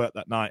supposed to be at work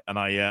that night, and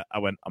I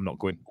went, I'm not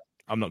going.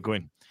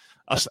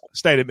 I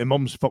stayed at my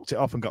mum's, fucked it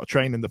off, and got a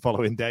train in the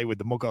following day with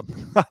the mug on.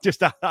 I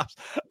just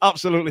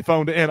absolutely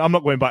phoned it in. I'm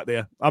not going back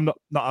there. I'm not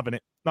having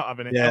it. Not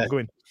having it. Yeah. I'm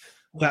going.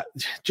 That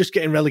just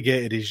getting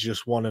relegated is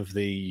just one of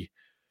the.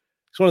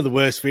 It's one of the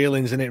worst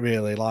feelings, isn't it,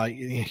 really?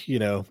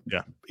 Yeah.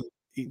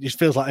 It just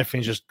feels like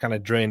everything's just kind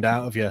of drained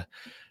out of you.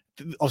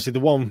 Obviously, the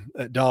one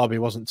at Derby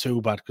wasn't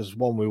too bad because it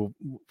was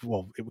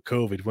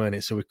COVID, weren't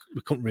it? So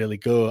we couldn't really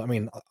go. I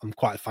mean, I'm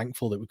quite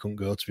thankful that we couldn't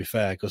go, to be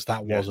fair, because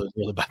that was a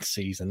really bad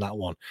season, that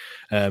one.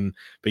 But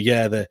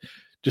yeah,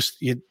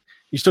 you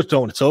just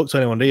don't want to talk to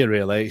anyone, do you,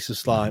 really? It's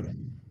just like,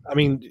 I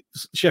mean,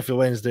 Sheffield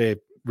Wednesday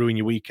ruin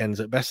your weekends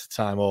at best of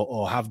time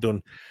or have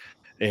done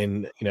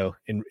in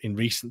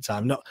recent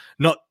time,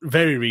 not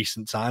very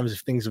recent times,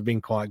 if things have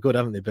been quite good,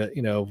 haven't they? But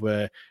in other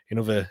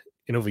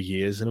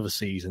years and other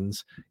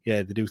seasons,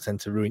 yeah, they do tend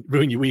to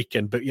ruin your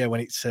weekend. But yeah,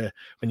 when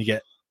you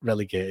get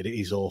relegated, it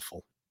is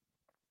awful.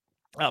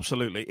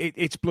 Absolutely,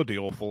 it's bloody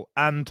awful.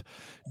 And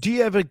do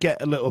you ever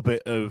get a little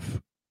bit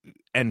of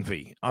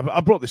envy?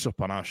 I brought this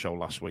up on our show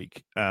last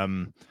week.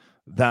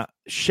 That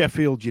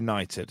Sheffield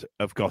United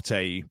have got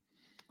a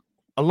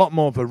lot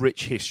more of a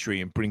rich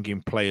history in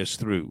bringing players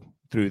through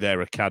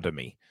their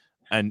academy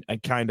and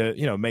kind of,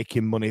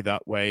 making money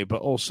that way,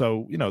 but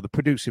also, the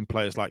producing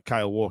players like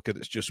Kyle Walker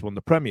that's just won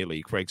the Premier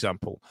League, for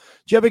example.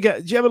 Do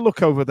you ever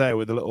look over there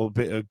with a little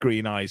bit of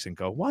green eyes and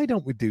go, why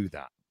don't we do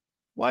that?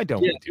 Why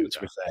don't we do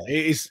that?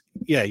 It is,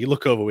 you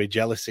look over with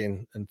jealousy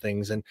and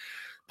things. And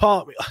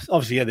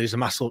obviously, there's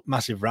a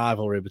massive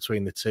rivalry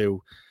between the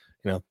two,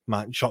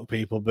 might shock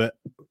people, but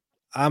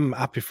I'm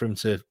happy for him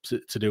to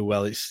do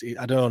well.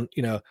 I don't,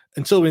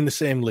 until we're in the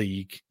same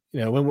league,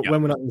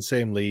 when we're not in the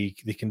same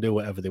league, they can do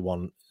whatever they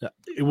want.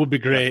 It would be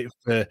great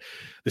for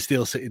the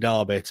Steel City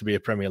Derby to be a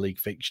Premier League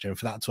fixture, and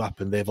for that to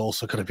happen, they've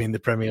also got to be in the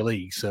Premier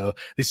League. So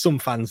there's some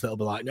fans that'll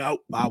be like, "No,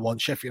 I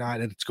want Sheffield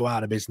United to go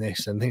out of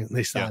business," and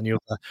this, that, and the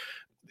other.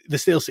 The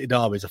Steel City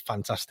Derby is a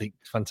fantastic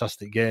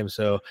game.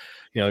 So,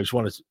 I just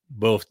wanted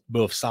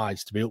both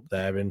sides to be up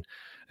there and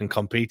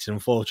competing.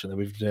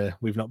 Unfortunately,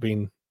 we've not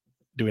been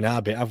doing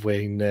our bit, have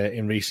we,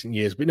 in recent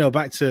years? But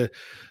back to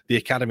the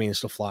academy and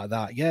stuff like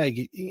that. Yeah,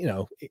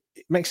 it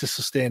makes a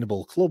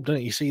sustainable club,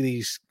 doesn't it? You see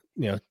these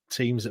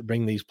teams that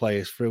bring these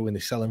players through and they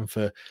sell them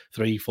for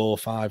 3, 4,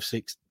 5,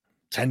 6,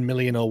 10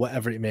 million or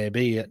whatever it may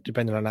be,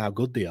 depending on how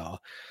good they are.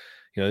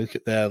 Look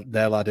at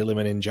their lad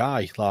Iliman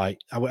Ndiaye. Like,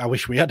 I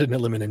wish we had an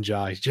Iliman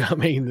Ndiaye. Do you know what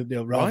I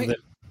mean? Rather than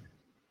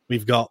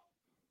we've got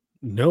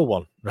no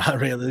one, right?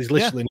 Really, there's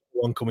literally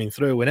no one coming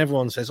through, and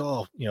everyone says,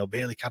 "Oh,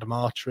 Bailey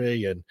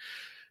Cadamartri and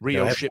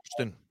Rio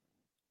Shipston."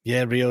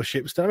 Yeah, Rio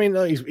Shipston. I mean,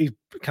 he's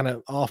kind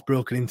of half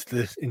broken into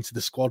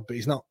the squad, but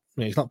he's not.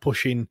 He's not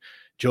pushing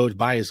George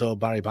Byers or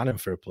Barry Bannon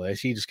for a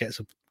place. He just gets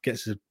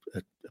a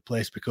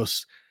place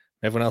because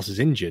everyone else is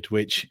injured,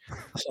 which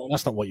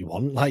that's not what you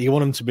want. Like, you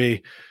want them to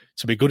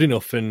be good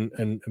enough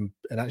and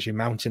actually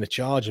mounting a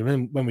charge. And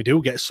then when we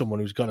do get someone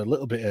who's got a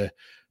little bit of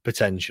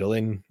potential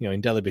in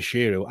Dele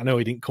Bashiru, I know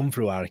he didn't come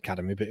through our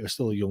academy, but he was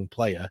still a young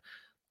player.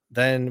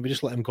 Then we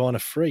just let him go on a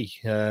free,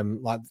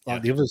 like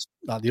the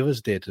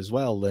others did as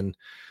well. And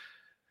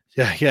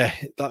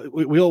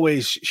we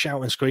always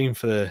shout and scream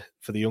for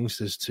the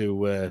youngsters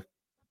to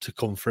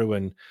come through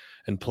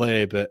and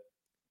play, but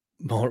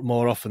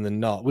more often than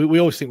not, we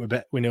always think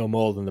we know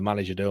more than the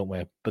manager, don't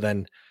we? But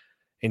then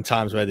in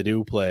times where they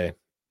do play,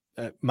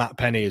 Matt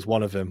Penny is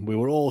one of them. We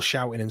were all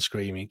shouting and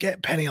screaming,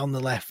 "Get Penny on the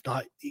left!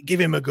 Like, give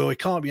him a go. He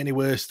can't be any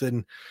worse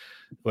than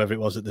whoever it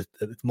was at the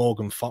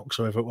Morgan Fox,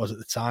 or whoever it was at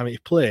the time he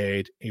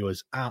played." He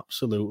was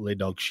absolutely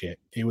dog shit.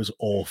 He was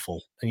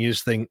awful, and you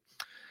just think,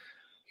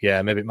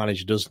 yeah, maybe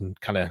manager doesn't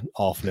kind of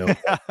half know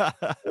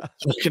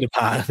talking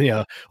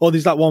about, or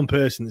there's that one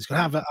person that's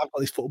going to I've got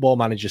this football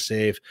manager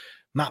save.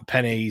 Matt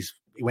Penny,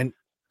 he went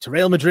to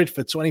Real Madrid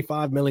for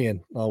 25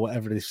 million or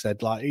whatever they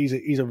said. Like,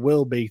 he's a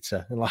world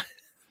beater, and like,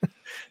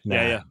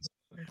 nah.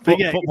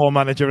 Football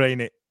manager,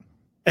 ain't it?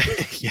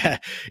 Yeah,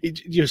 it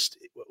just,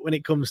 when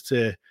it comes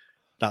to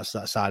that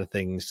side of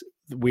things,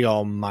 we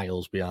are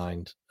miles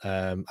behind.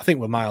 I think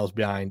we're miles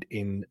behind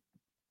in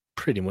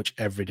pretty much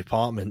every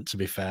department, to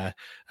be fair.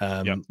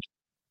 I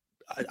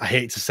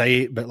hate to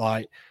say it, but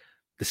like,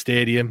 the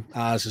stadium,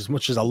 ours, as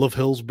much as I love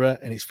Hillsborough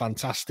and it's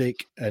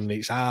fantastic and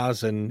it's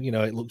ours, and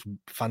it looks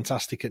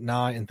fantastic at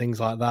night and things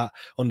like that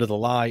under the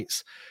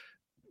lights,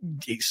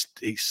 it's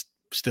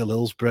still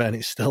Hillsborough, and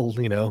it's still,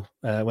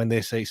 when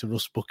they say it's a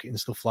rust bucket and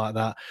stuff like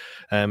that.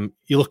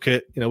 You look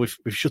at, we've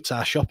shut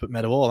our shop at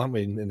Meadow Hall, haven't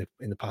we,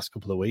 in the past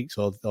couple of weeks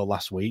or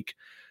last week.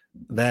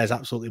 Theirs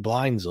absolutely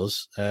blinds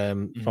us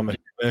from a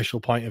commercial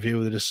point of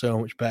view. They're just so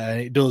much better,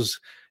 and it does.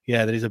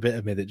 Yeah, there is a bit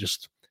of me that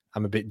just,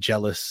 I'm a bit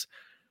jealous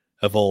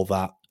of all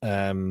that.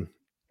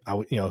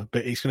 But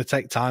it's going to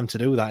take time to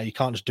do that. You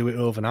can't just do it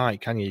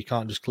overnight, can you? You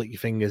can't just click your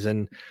fingers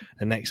and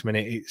the next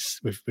minute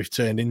we've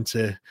turned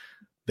into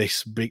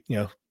this big,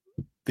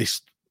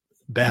 this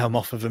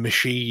behemoth of a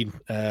machine.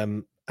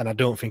 And I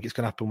don't think it's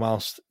going to happen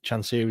whilst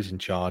Chansiri's in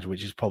charge,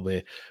 which is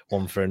probably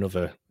one for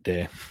another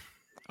day.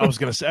 I was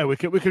going to say we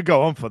could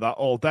go on for that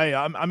all day.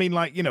 I mean,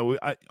 like,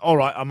 all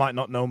right, I might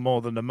not know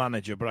more than the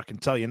manager, but I can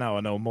tell you now,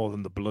 I know more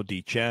than the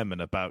bloody chairman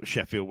about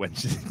Sheffield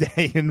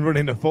Wednesday and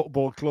running a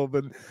football club,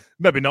 and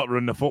maybe not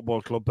running a football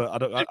club,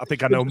 but I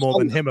think I know more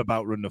than him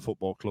about running a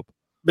football club.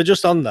 But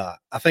just on that,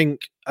 I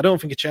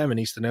don't think a chairman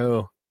needs to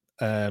know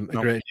a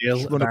great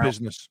deal. Run a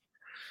business.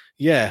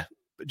 Yeah,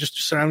 but just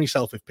surround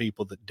yourself with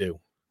people that do.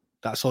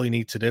 That's all you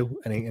need to do,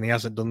 and he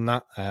hasn't done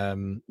that.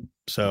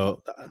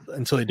 So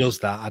until he does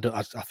that,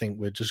 I think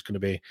we're just going to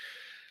be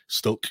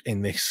stuck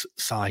in this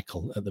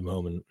cycle at the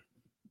moment.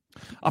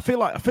 I feel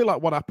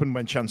like what happened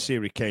when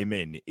Chansiri came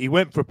in, he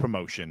went for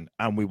promotion,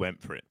 and we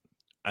went for it.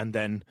 And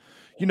then,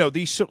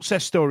 these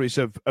success stories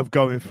of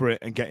going for it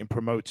and getting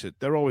promoted,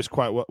 they're always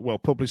quite well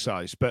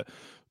publicized. But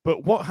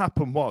what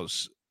happened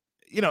was,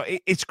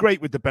 it's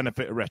great with the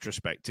benefit of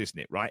retrospect, isn't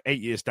it? Right? 8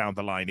 years down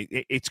the line,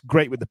 it's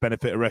great with the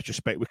benefit of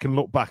retrospect. We can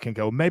look back and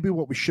go, maybe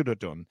what we should have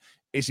done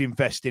is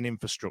invest in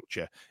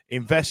infrastructure,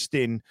 invest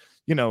in,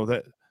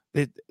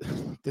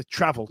 the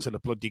travel to the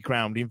bloody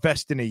ground,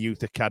 invest in a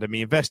youth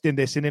academy, invest in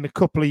this, and in a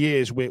couple of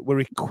years we're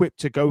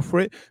equipped to go for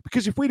it.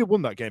 Because if we'd have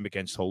won that game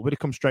against Hull, we'd have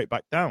come straight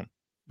back down.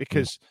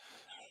 Because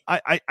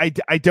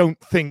I don't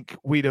think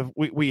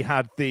we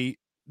had the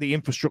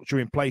infrastructure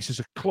in place as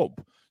a club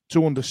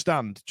to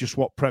understand just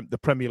what the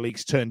Premier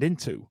League's turned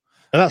into.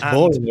 And that's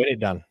boring, isn't it,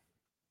 Dan?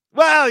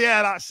 Well,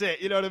 yeah, that's it.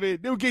 You know what I mean?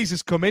 New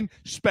geezers come in,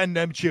 spend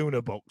them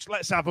tuner bucks.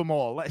 Let's have them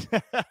all.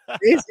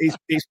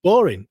 It's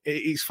boring.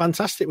 It's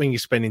fantastic when you're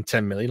spending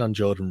 10 million on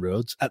Jordan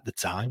Rhodes at the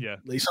time. Yeah.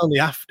 It's only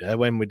after,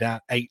 when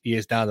we're 8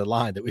 years down the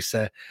line, that we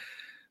say,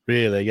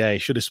 Really, yeah, he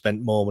should have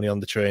spent more money on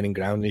the training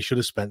ground. And he should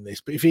have spent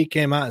this. But if he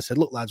came out and said,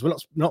 "Look, lads, we're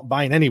not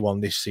buying anyone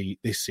this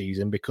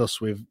season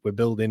because we're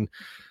building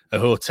a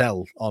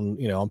hotel on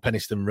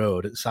Penistone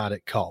Road at the side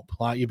at Cop,"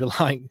 like you'd be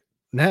like,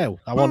 "No,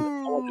 I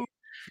want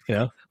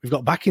we've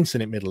got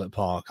Backinson at middle at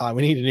Park. Like,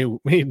 we need a new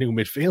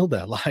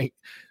midfielder." Like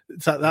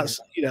that's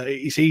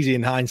it's easy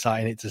in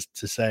hindsight in it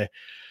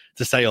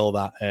to say all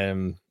that.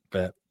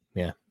 But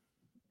yeah.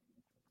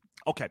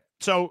 Okay,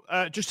 so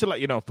just to let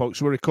you know, folks,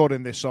 we're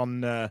recording this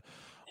on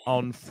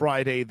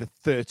Friday, the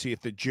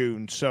 30th of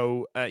June.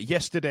 So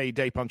yesterday,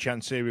 Dejphon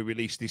Chansiri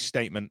released his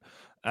statement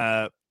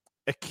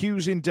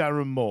accusing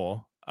Darren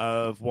Moore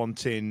of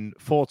wanting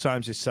 4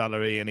 times his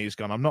salary, and he's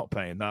gone, "I'm not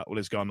paying that." Well,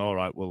 he's gone, "All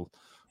right, we'll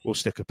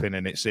stick a pin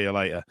in it. See you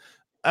later."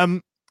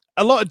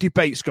 A lot of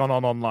debate's gone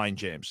on online,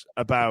 James,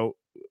 about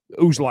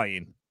who's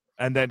lying.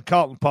 And then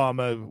Carlton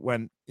Palmer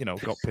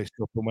got pissed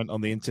up and went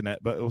on the internet,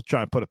 but we'll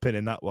try and put a pin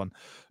in that one.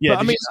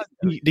 Yeah, but,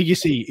 did you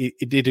see?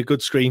 It did a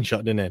good screenshot,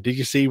 didn't it? Did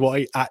you see what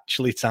he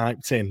actually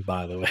typed in?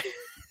 By the way,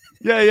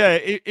 yeah.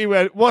 He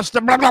went, "What's the?"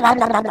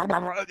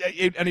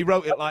 And he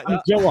wrote it like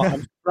that. You know what?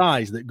 I'm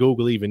surprised that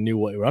Google even knew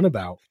what he were on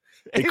about.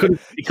 He could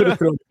have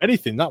thrown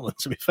anything. That one,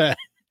 to be fair.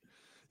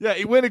 Yeah,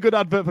 it wasn't a good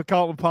advert for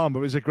Carlton Palmer.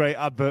 It was a great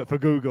advert for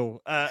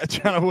Google,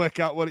 trying to work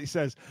out what it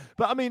says.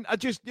 But I mean, I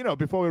just,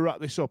 before we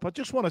wrap this up, I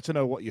just wanted to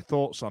know what your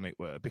thoughts on it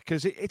were,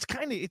 because it's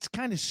kind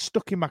of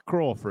stuck in my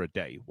craw for a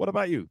day. What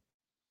about you?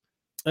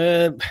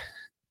 I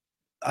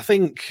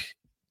think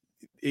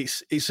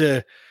it's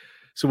a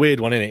weird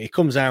one, isn't it? He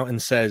comes out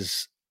and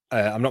says,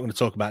 "I'm not going to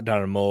talk about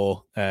Darren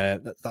Moore.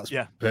 That's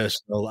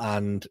personal.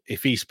 And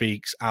if he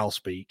speaks, I'll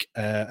speak."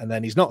 And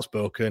then he's not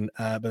spoken.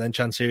 But then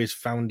Chansiri's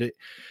found it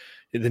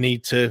the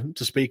need to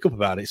speak up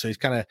about it. So he's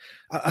kind of,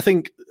 I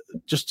think,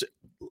 just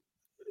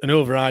an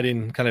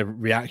overriding kind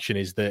of reaction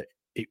is that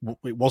it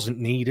wasn't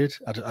needed.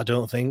 I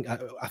don't think.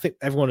 I think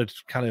everyone had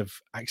kind of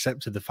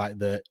accepted the fact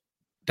that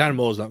Darren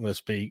Moore's not going to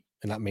speak,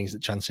 and that means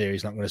that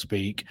Chansiri's not going to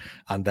speak,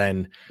 and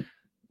then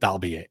that'll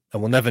be it.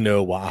 And we'll never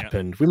know what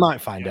happened. We might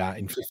find out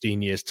in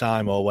 15 years'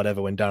 time or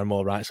whatever, when Darren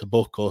Moore writes a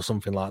book or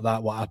something like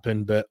that, what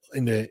happened. But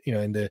in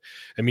the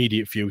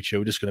immediate future,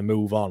 we're just going to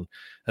move on.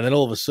 And then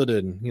all of a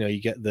sudden,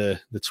 you get the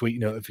tweet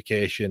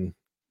notification,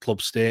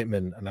 club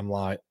statement, and I'm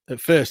like, at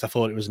first I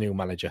thought it was a new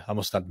manager, I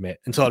must admit,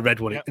 until I read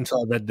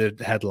until I read the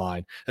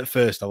headline. At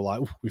first I was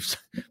like,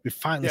 we've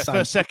finally signed.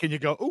 For a second you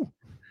go, "Ooh."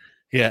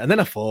 Yeah, and then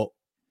I thought,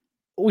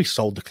 we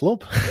sold the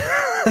club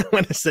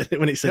when it said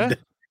Chansiri.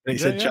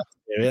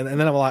 And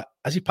then I'm like,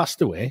 has he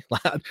passed away?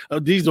 Like,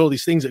 these are all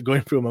these things that are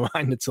going through my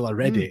mind until I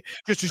read it.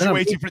 Just as you're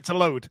waiting for it to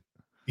load.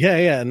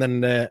 Yeah. And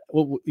then,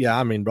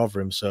 I'm in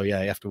Rotherham, so you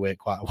have to wait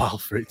quite a while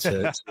for it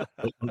to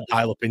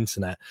dial up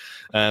internet.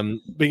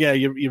 But yeah,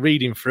 you're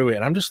reading through it,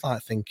 and I'm just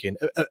like thinking,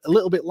 a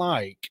little bit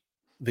like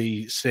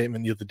the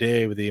statement the other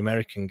day with the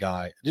American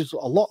guy, just a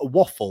lot of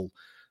waffle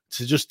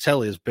to just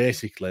tell us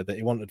basically that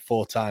he wanted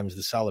 4 times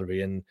the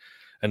salary and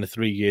a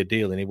 3-year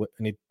deal, and he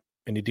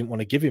didn't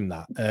want to give him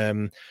that.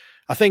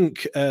 I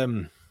think,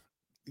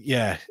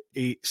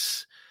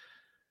 it's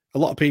a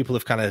lot of people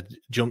have kind of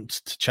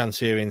jumped to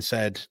Chansiri and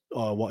said,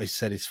 "Oh, what he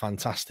said is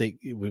fantastic.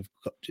 We've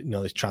got,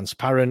 it's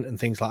transparent and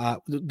things like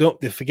that."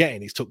 They're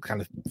forgetting it's took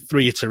kind of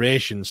 3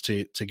 iterations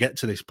to get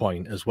to this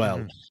point as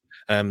well.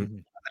 I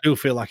do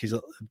feel like he's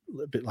a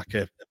bit like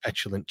a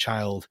petulant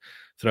child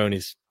throwing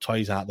his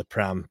toys out the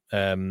pram.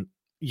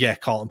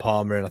 Carlton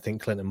Palmer and I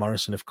think Clinton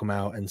Morrison have come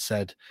out and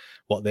said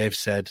what they've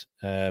said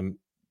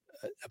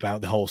about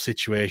the whole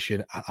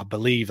situation. I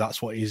believe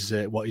that's what he's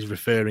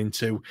referring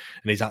to,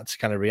 and he's had to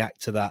kind of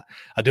react to that.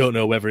 I don't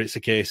know whether it's a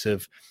case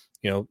of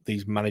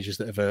these managers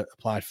that have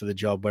applied for the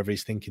job, whether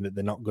he's thinking that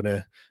they're not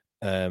going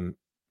to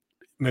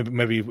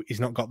maybe he's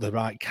not got the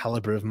right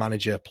caliber of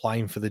manager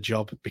applying for the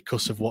job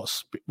because of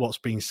what's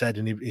been said,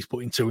 and he's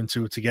putting 2 and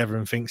 2 together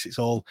and thinks it's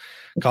all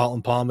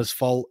Carlton Palmer's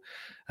fault.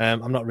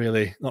 I'm not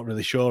really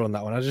sure on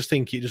that one. I just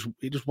think it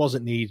just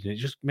wasn't needed. It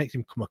just makes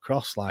him come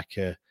across like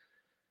I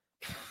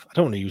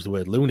don't want to use the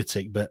word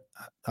lunatic, but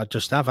I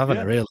just haven't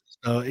I really?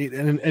 So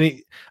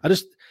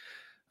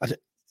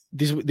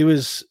there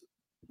was,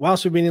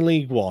 whilst we've been in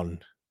League One,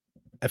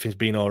 everything's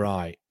been all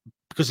right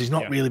because he's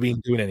not really been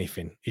doing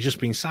anything. He's just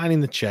been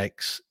signing the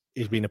checks.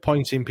 He's been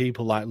appointing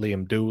people like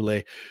Liam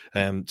Dooley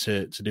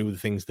to do the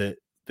things that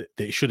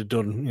he should have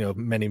done,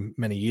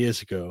 many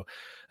years ago.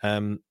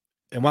 And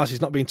whilst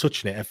he's not been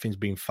touching it, everything's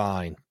been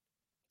fine.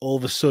 All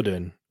of a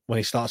sudden, when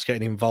he starts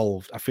getting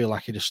involved, I feel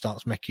like he just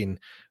starts making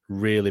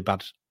really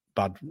bad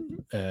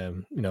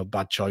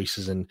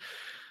choices and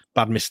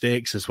bad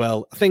mistakes as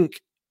well. I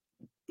think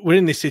we're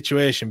in this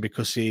situation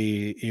because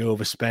he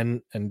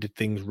overspent and did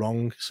things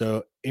wrong.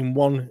 So in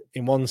one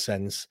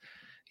sense,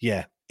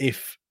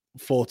 if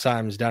 4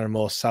 times Darren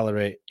Moore's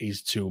salary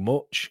is too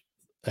much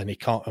and we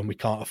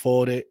can't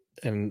afford it,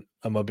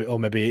 or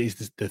maybe it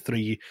is the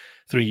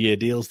 3-year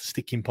deal's the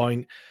sticking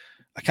point,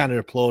 I kind of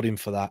applaud him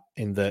for that,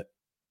 in that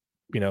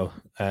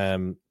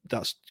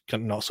that's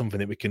not something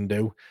that we can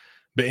do.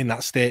 But in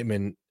that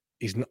statement,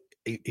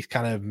 he's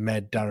kind of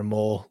made Darren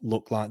Moore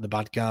look like the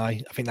bad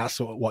guy. I think that's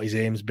what his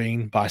aim's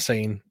been by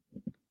saying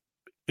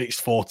it's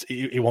 4.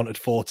 He wanted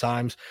 4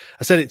 times.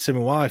 I said it to my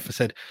wife. I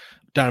said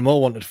Darren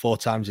Moore wanted 4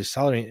 times his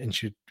salary, and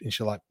she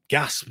like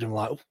gasped and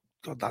like, oh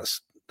God,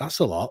 that's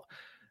a lot.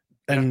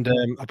 And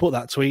I put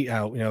that tweet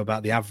out,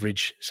 about the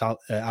average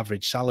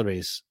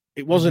salaries.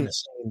 It wasn't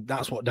saying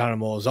that's what Darren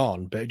Moore's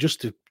on, but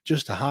just to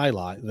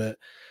highlight that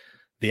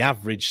the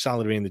average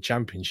salary in the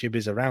Championship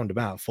is around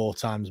about 4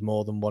 times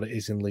more than what it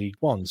is in League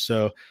One.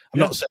 So I'm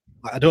not saying,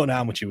 I don't know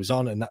how much he was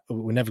on, and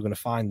we're never going to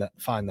find that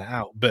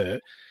out.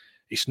 But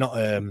it's not,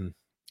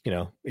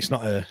 it's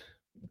not a.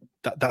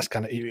 That's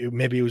kind of,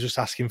 maybe he was just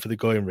asking for the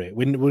going rate.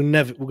 We're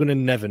going to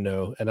never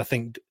know, and I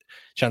think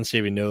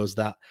Chansiri knows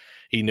that.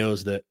 He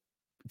knows that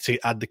to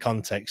add the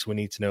context, we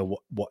need to know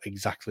what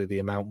exactly the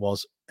amount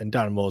was. And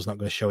Darren Moore's not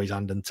going to show his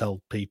hand and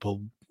tell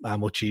people how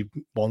much he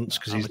wants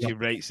because he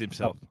rates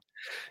himself.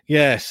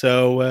 Yeah.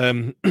 So,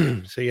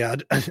 yeah,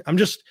 I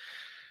just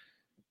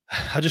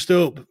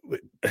hope,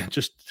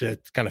 just to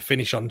kind of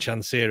finish on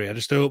Chansiri, I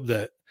just hope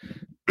that,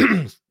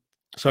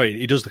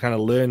 he does kind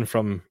of learn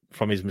from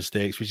his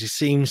mistakes, which he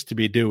seems to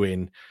be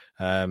doing.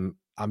 I'm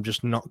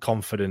just not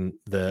confident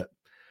that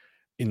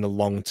in the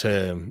long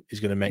term he's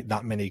going to make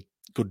that many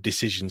good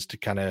decisions to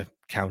kind of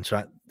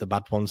counteract the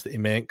bad ones that he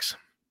makes.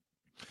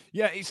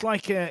 Yeah, it's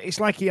like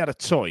he had a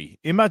toy.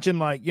 Imagine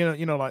like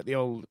like the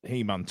old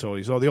He-Man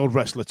toys or the old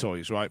wrestler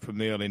toys, right, from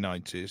the early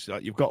 90s.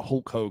 Like you've got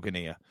Hulk Hogan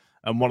here,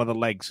 and one of the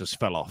legs has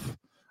fell off,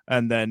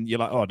 and then you're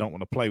like, oh, I don't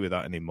want to play with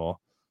that anymore.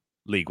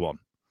 League One,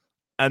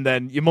 and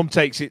then your mum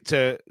takes it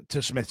to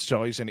Smith's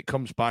Toys, and it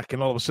comes back,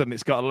 and all of a sudden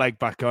it's got a leg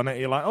back on it.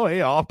 You're like, oh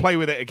yeah, I'll play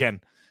with it again.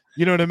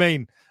 You know what I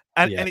mean?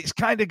 And it's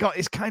kind of got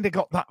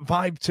that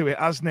vibe to it,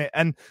 hasn't it?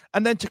 And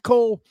then to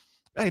call,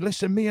 hey,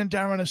 listen, me and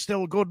Darren are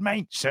still good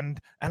mates,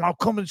 and I'll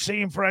come and see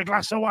him for a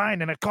glass of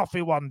wine and a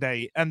coffee one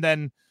day, and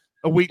then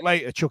a week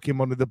later chuck him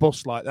under the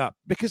bus like that.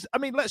 Because I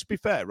mean, let's be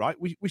fair, right?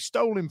 We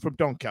stole him from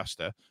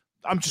Doncaster.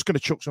 I'm just going to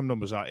chuck some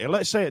numbers out here.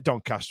 Let's say at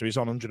Doncaster he's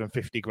on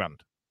 150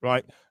 grand,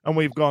 right? And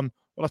we've gone,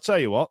 well, I'll tell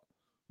you what,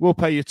 we'll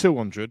pay you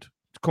 200 to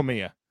come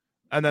here.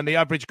 And then the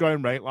average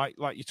going rate, like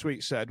your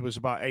tweet said, was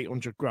about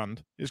 800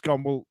 grand. He's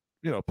gone, well,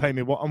 pay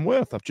me what I'm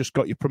worth. I've just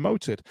got you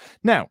promoted.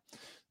 Now,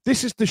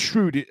 this is the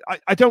shrewd.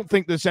 I don't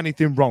think there's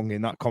anything wrong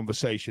in that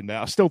conversation there.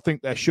 I still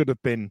think there should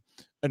have been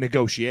a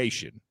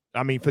negotiation.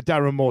 I mean, for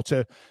Darren Moore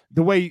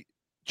the way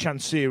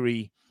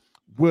Chansiri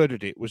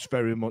worded it was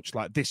very much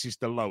like, this is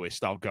the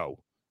lowest I'll go.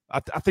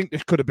 I think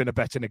there could have been a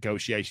better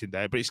negotiation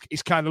there, but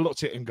he's kind of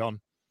looked at it and gone,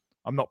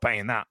 I'm not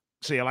paying that.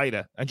 See you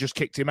later. And just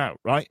kicked him out,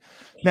 right?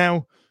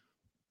 Now,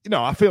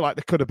 I feel like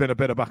there could have been a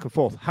bit of back and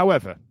forth.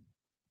 However,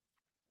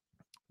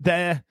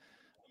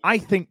 I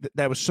think that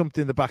there was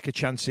something in the back of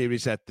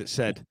Chansiri's head that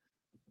said,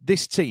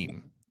 this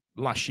team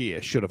last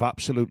year should have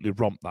absolutely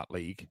romped that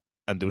league,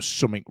 and there was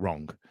something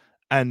wrong.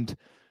 And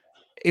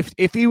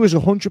if he was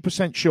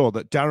 100% sure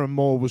that Darren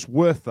Moore was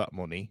worth that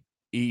money,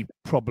 he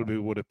probably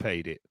would have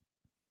paid it.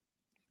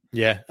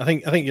 Yeah, I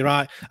think you're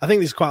right. I think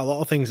there's quite a lot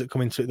of things that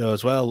come into it though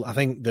as well. I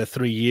think the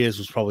 3 years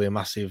was probably a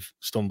massive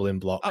stumbling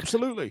block.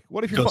 Absolutely.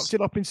 What if you fucked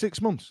it up in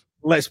 6 months?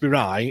 Let's be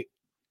right.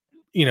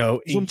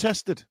 It's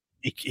untested.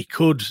 It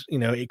could,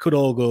 it could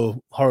all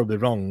go horribly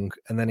wrong,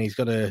 and then he's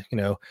got to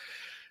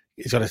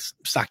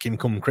sack him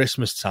come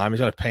Christmas time. He's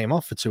got to pay him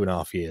off for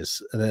 2.5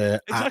 years.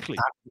 Exactly.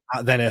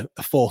 At then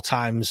a 4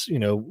 times,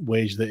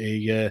 wage that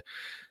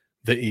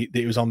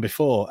he was on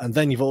before. And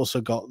then you've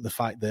also got the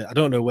fact that I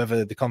don't know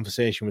whether the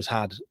conversation was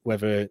had,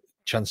 whether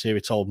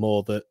Chansiri told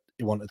Moore that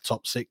he wanted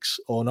top 6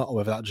 or not, or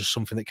whether that's just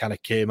something that kind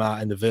of came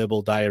out in the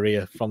verbal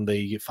diarrhea from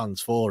the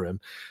fans forum.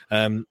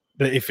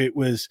 But if it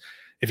was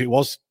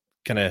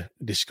kind of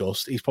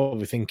discussed, he's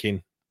probably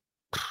thinking,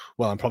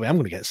 well, I'm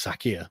going to get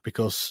sacked here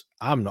because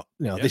I'm not,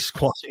 this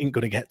squad ain't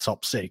going to get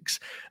top 6.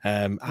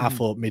 I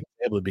thought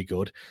mid-table would be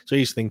good. So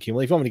he's thinking,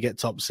 well, if I want to get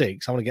top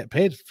 6, I want to get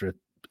paid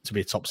to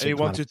be a top 6.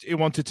 He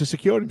wanted to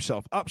secure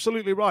himself.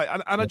 Absolutely right.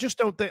 And I just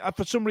don't think,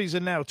 for some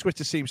reason now,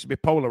 Twitter seems to be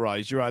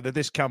polarized. You're either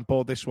this camp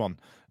or this one.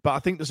 But I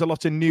think there's a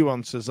lot of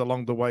nuances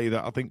along the way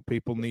that I think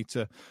people need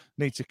to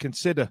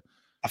consider.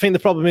 I think the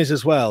problem is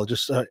as well,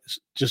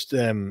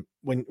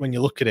 when you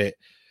look at it,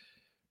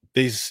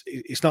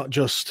 it's not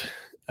just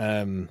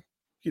in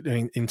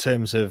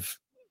terms of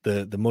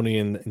the money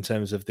and in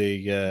terms of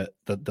the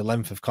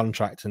length of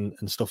contract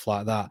and stuff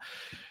like that.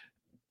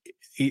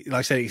 Like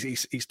I said,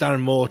 it's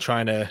Darren Moore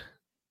trying to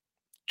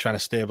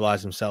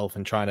stabilize himself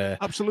and trying to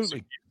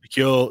absolutely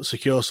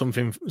secure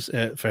something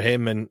for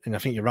him. And I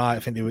think you're right. I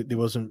think there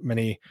wasn't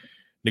many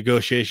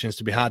negotiations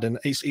to be had, and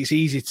it's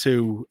easy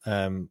to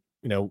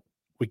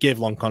we gave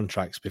long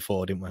contracts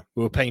before, didn't we?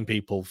 We were paying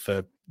people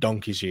for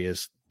donkey's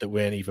years that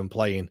weren't even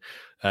playing.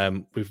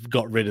 We've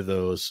got rid of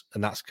those,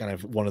 and that's kind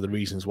of one of the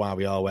reasons why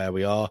we are where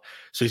we are.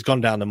 So he's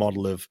gone down the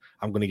model of,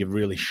 I'm going to give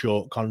really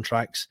short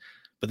contracts.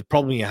 But the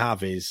problem you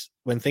have is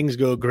when things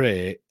go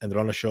great and they're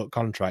on a short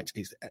contract,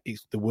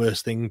 it's the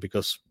worst thing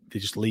because they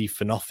just leave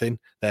for nothing.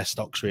 Their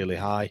stock's really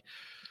high.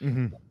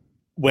 Mm-hmm.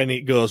 when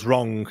it goes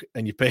wrong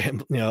and you pay,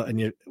 and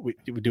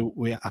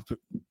we happen.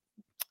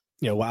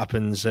 What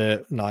happens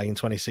like in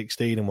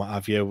 2016 and what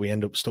have you, we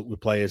end up stuck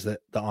with players that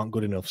aren't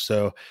good enough.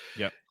 So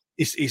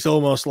it's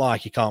almost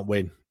like he can't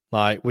win.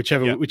 Like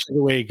whichever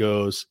way he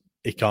goes,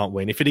 he can't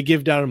win. If he'd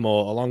give Darren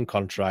Moore a long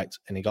contract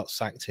and he got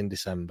sacked in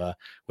December,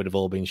 we'd have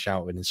all been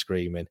shouting and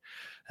screaming.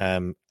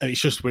 It's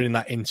just we're in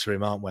that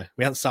interim, aren't we?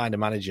 We haven't signed a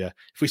manager.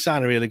 If we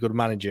sign a really good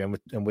manager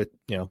and we're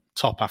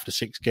top after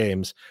 6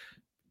 games,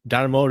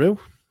 Darren Moore who?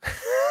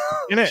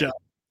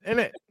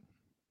 Innit?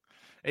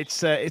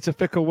 It's a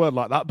fickle word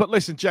like that. But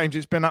listen, James,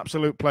 it's been an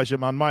absolute pleasure,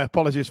 man. My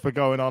apologies for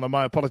going on, and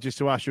my apologies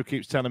to Ash, who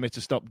keeps telling me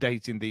to stop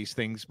dating these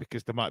things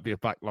because there might be a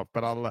backlog.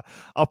 But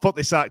I'll put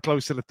this out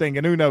close to the thing,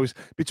 and who knows,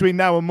 between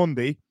now and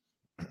Monday,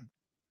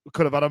 we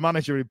could have had a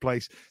manager in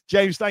place.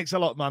 James, thanks a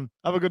lot, man.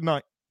 Have a good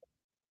night.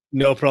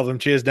 No problem.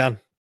 Cheers, Dan.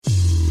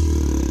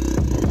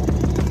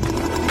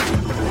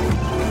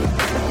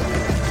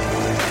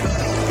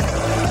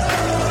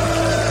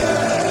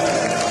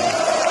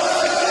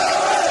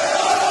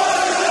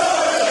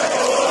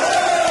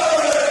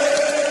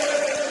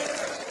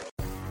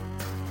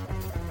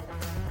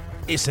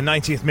 It's the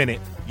 90th minute.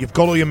 You've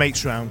got all your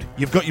mates round.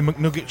 You've got your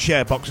McNugget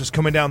share boxes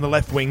coming down the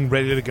left wing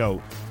ready to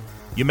go.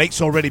 Your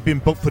mate's already been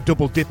booked for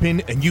double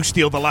dipping and you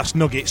steal the last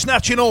nugget,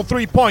 snatching all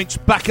 3 points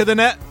back of the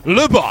net.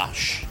 Le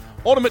Bosch.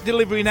 Order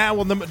McDelivery now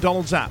on the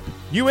McDonald's app.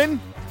 You in?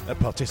 At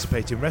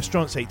participating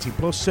restaurants, 18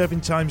 plus,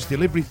 serving times,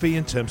 delivery fee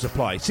and terms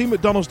apply. See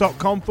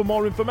mcdonalds.com for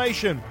more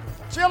information.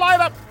 See you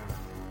later.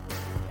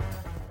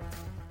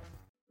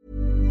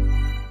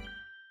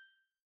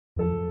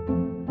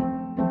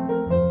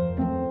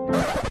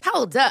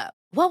 Hold up.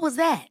 What was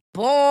that?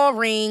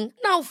 Boring.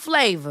 No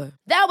flavor.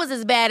 That was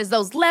as bad as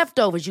those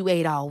leftovers you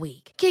ate all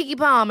week. Keke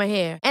Palmer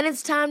here, and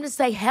it's time to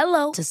say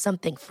hello to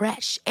something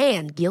fresh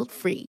and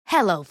guilt-free.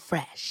 Hello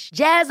Fresh.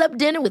 Jazz up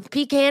dinner with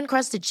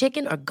pecan-crusted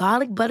chicken or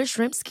garlic butter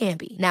shrimp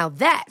scampi. Now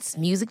that's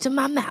music to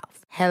my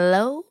mouth.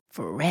 Hello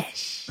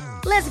Fresh.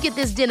 Let's get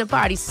this dinner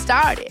party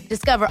started.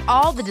 Discover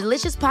all the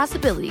delicious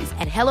possibilities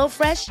at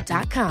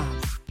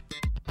hellofresh.com.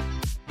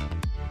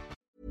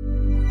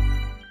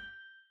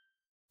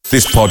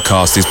 This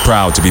podcast is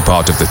proud to be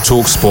part of the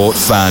TalkSport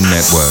Fan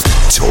Network.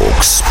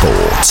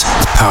 TalkSport.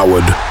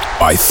 Powered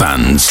by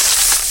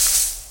fans.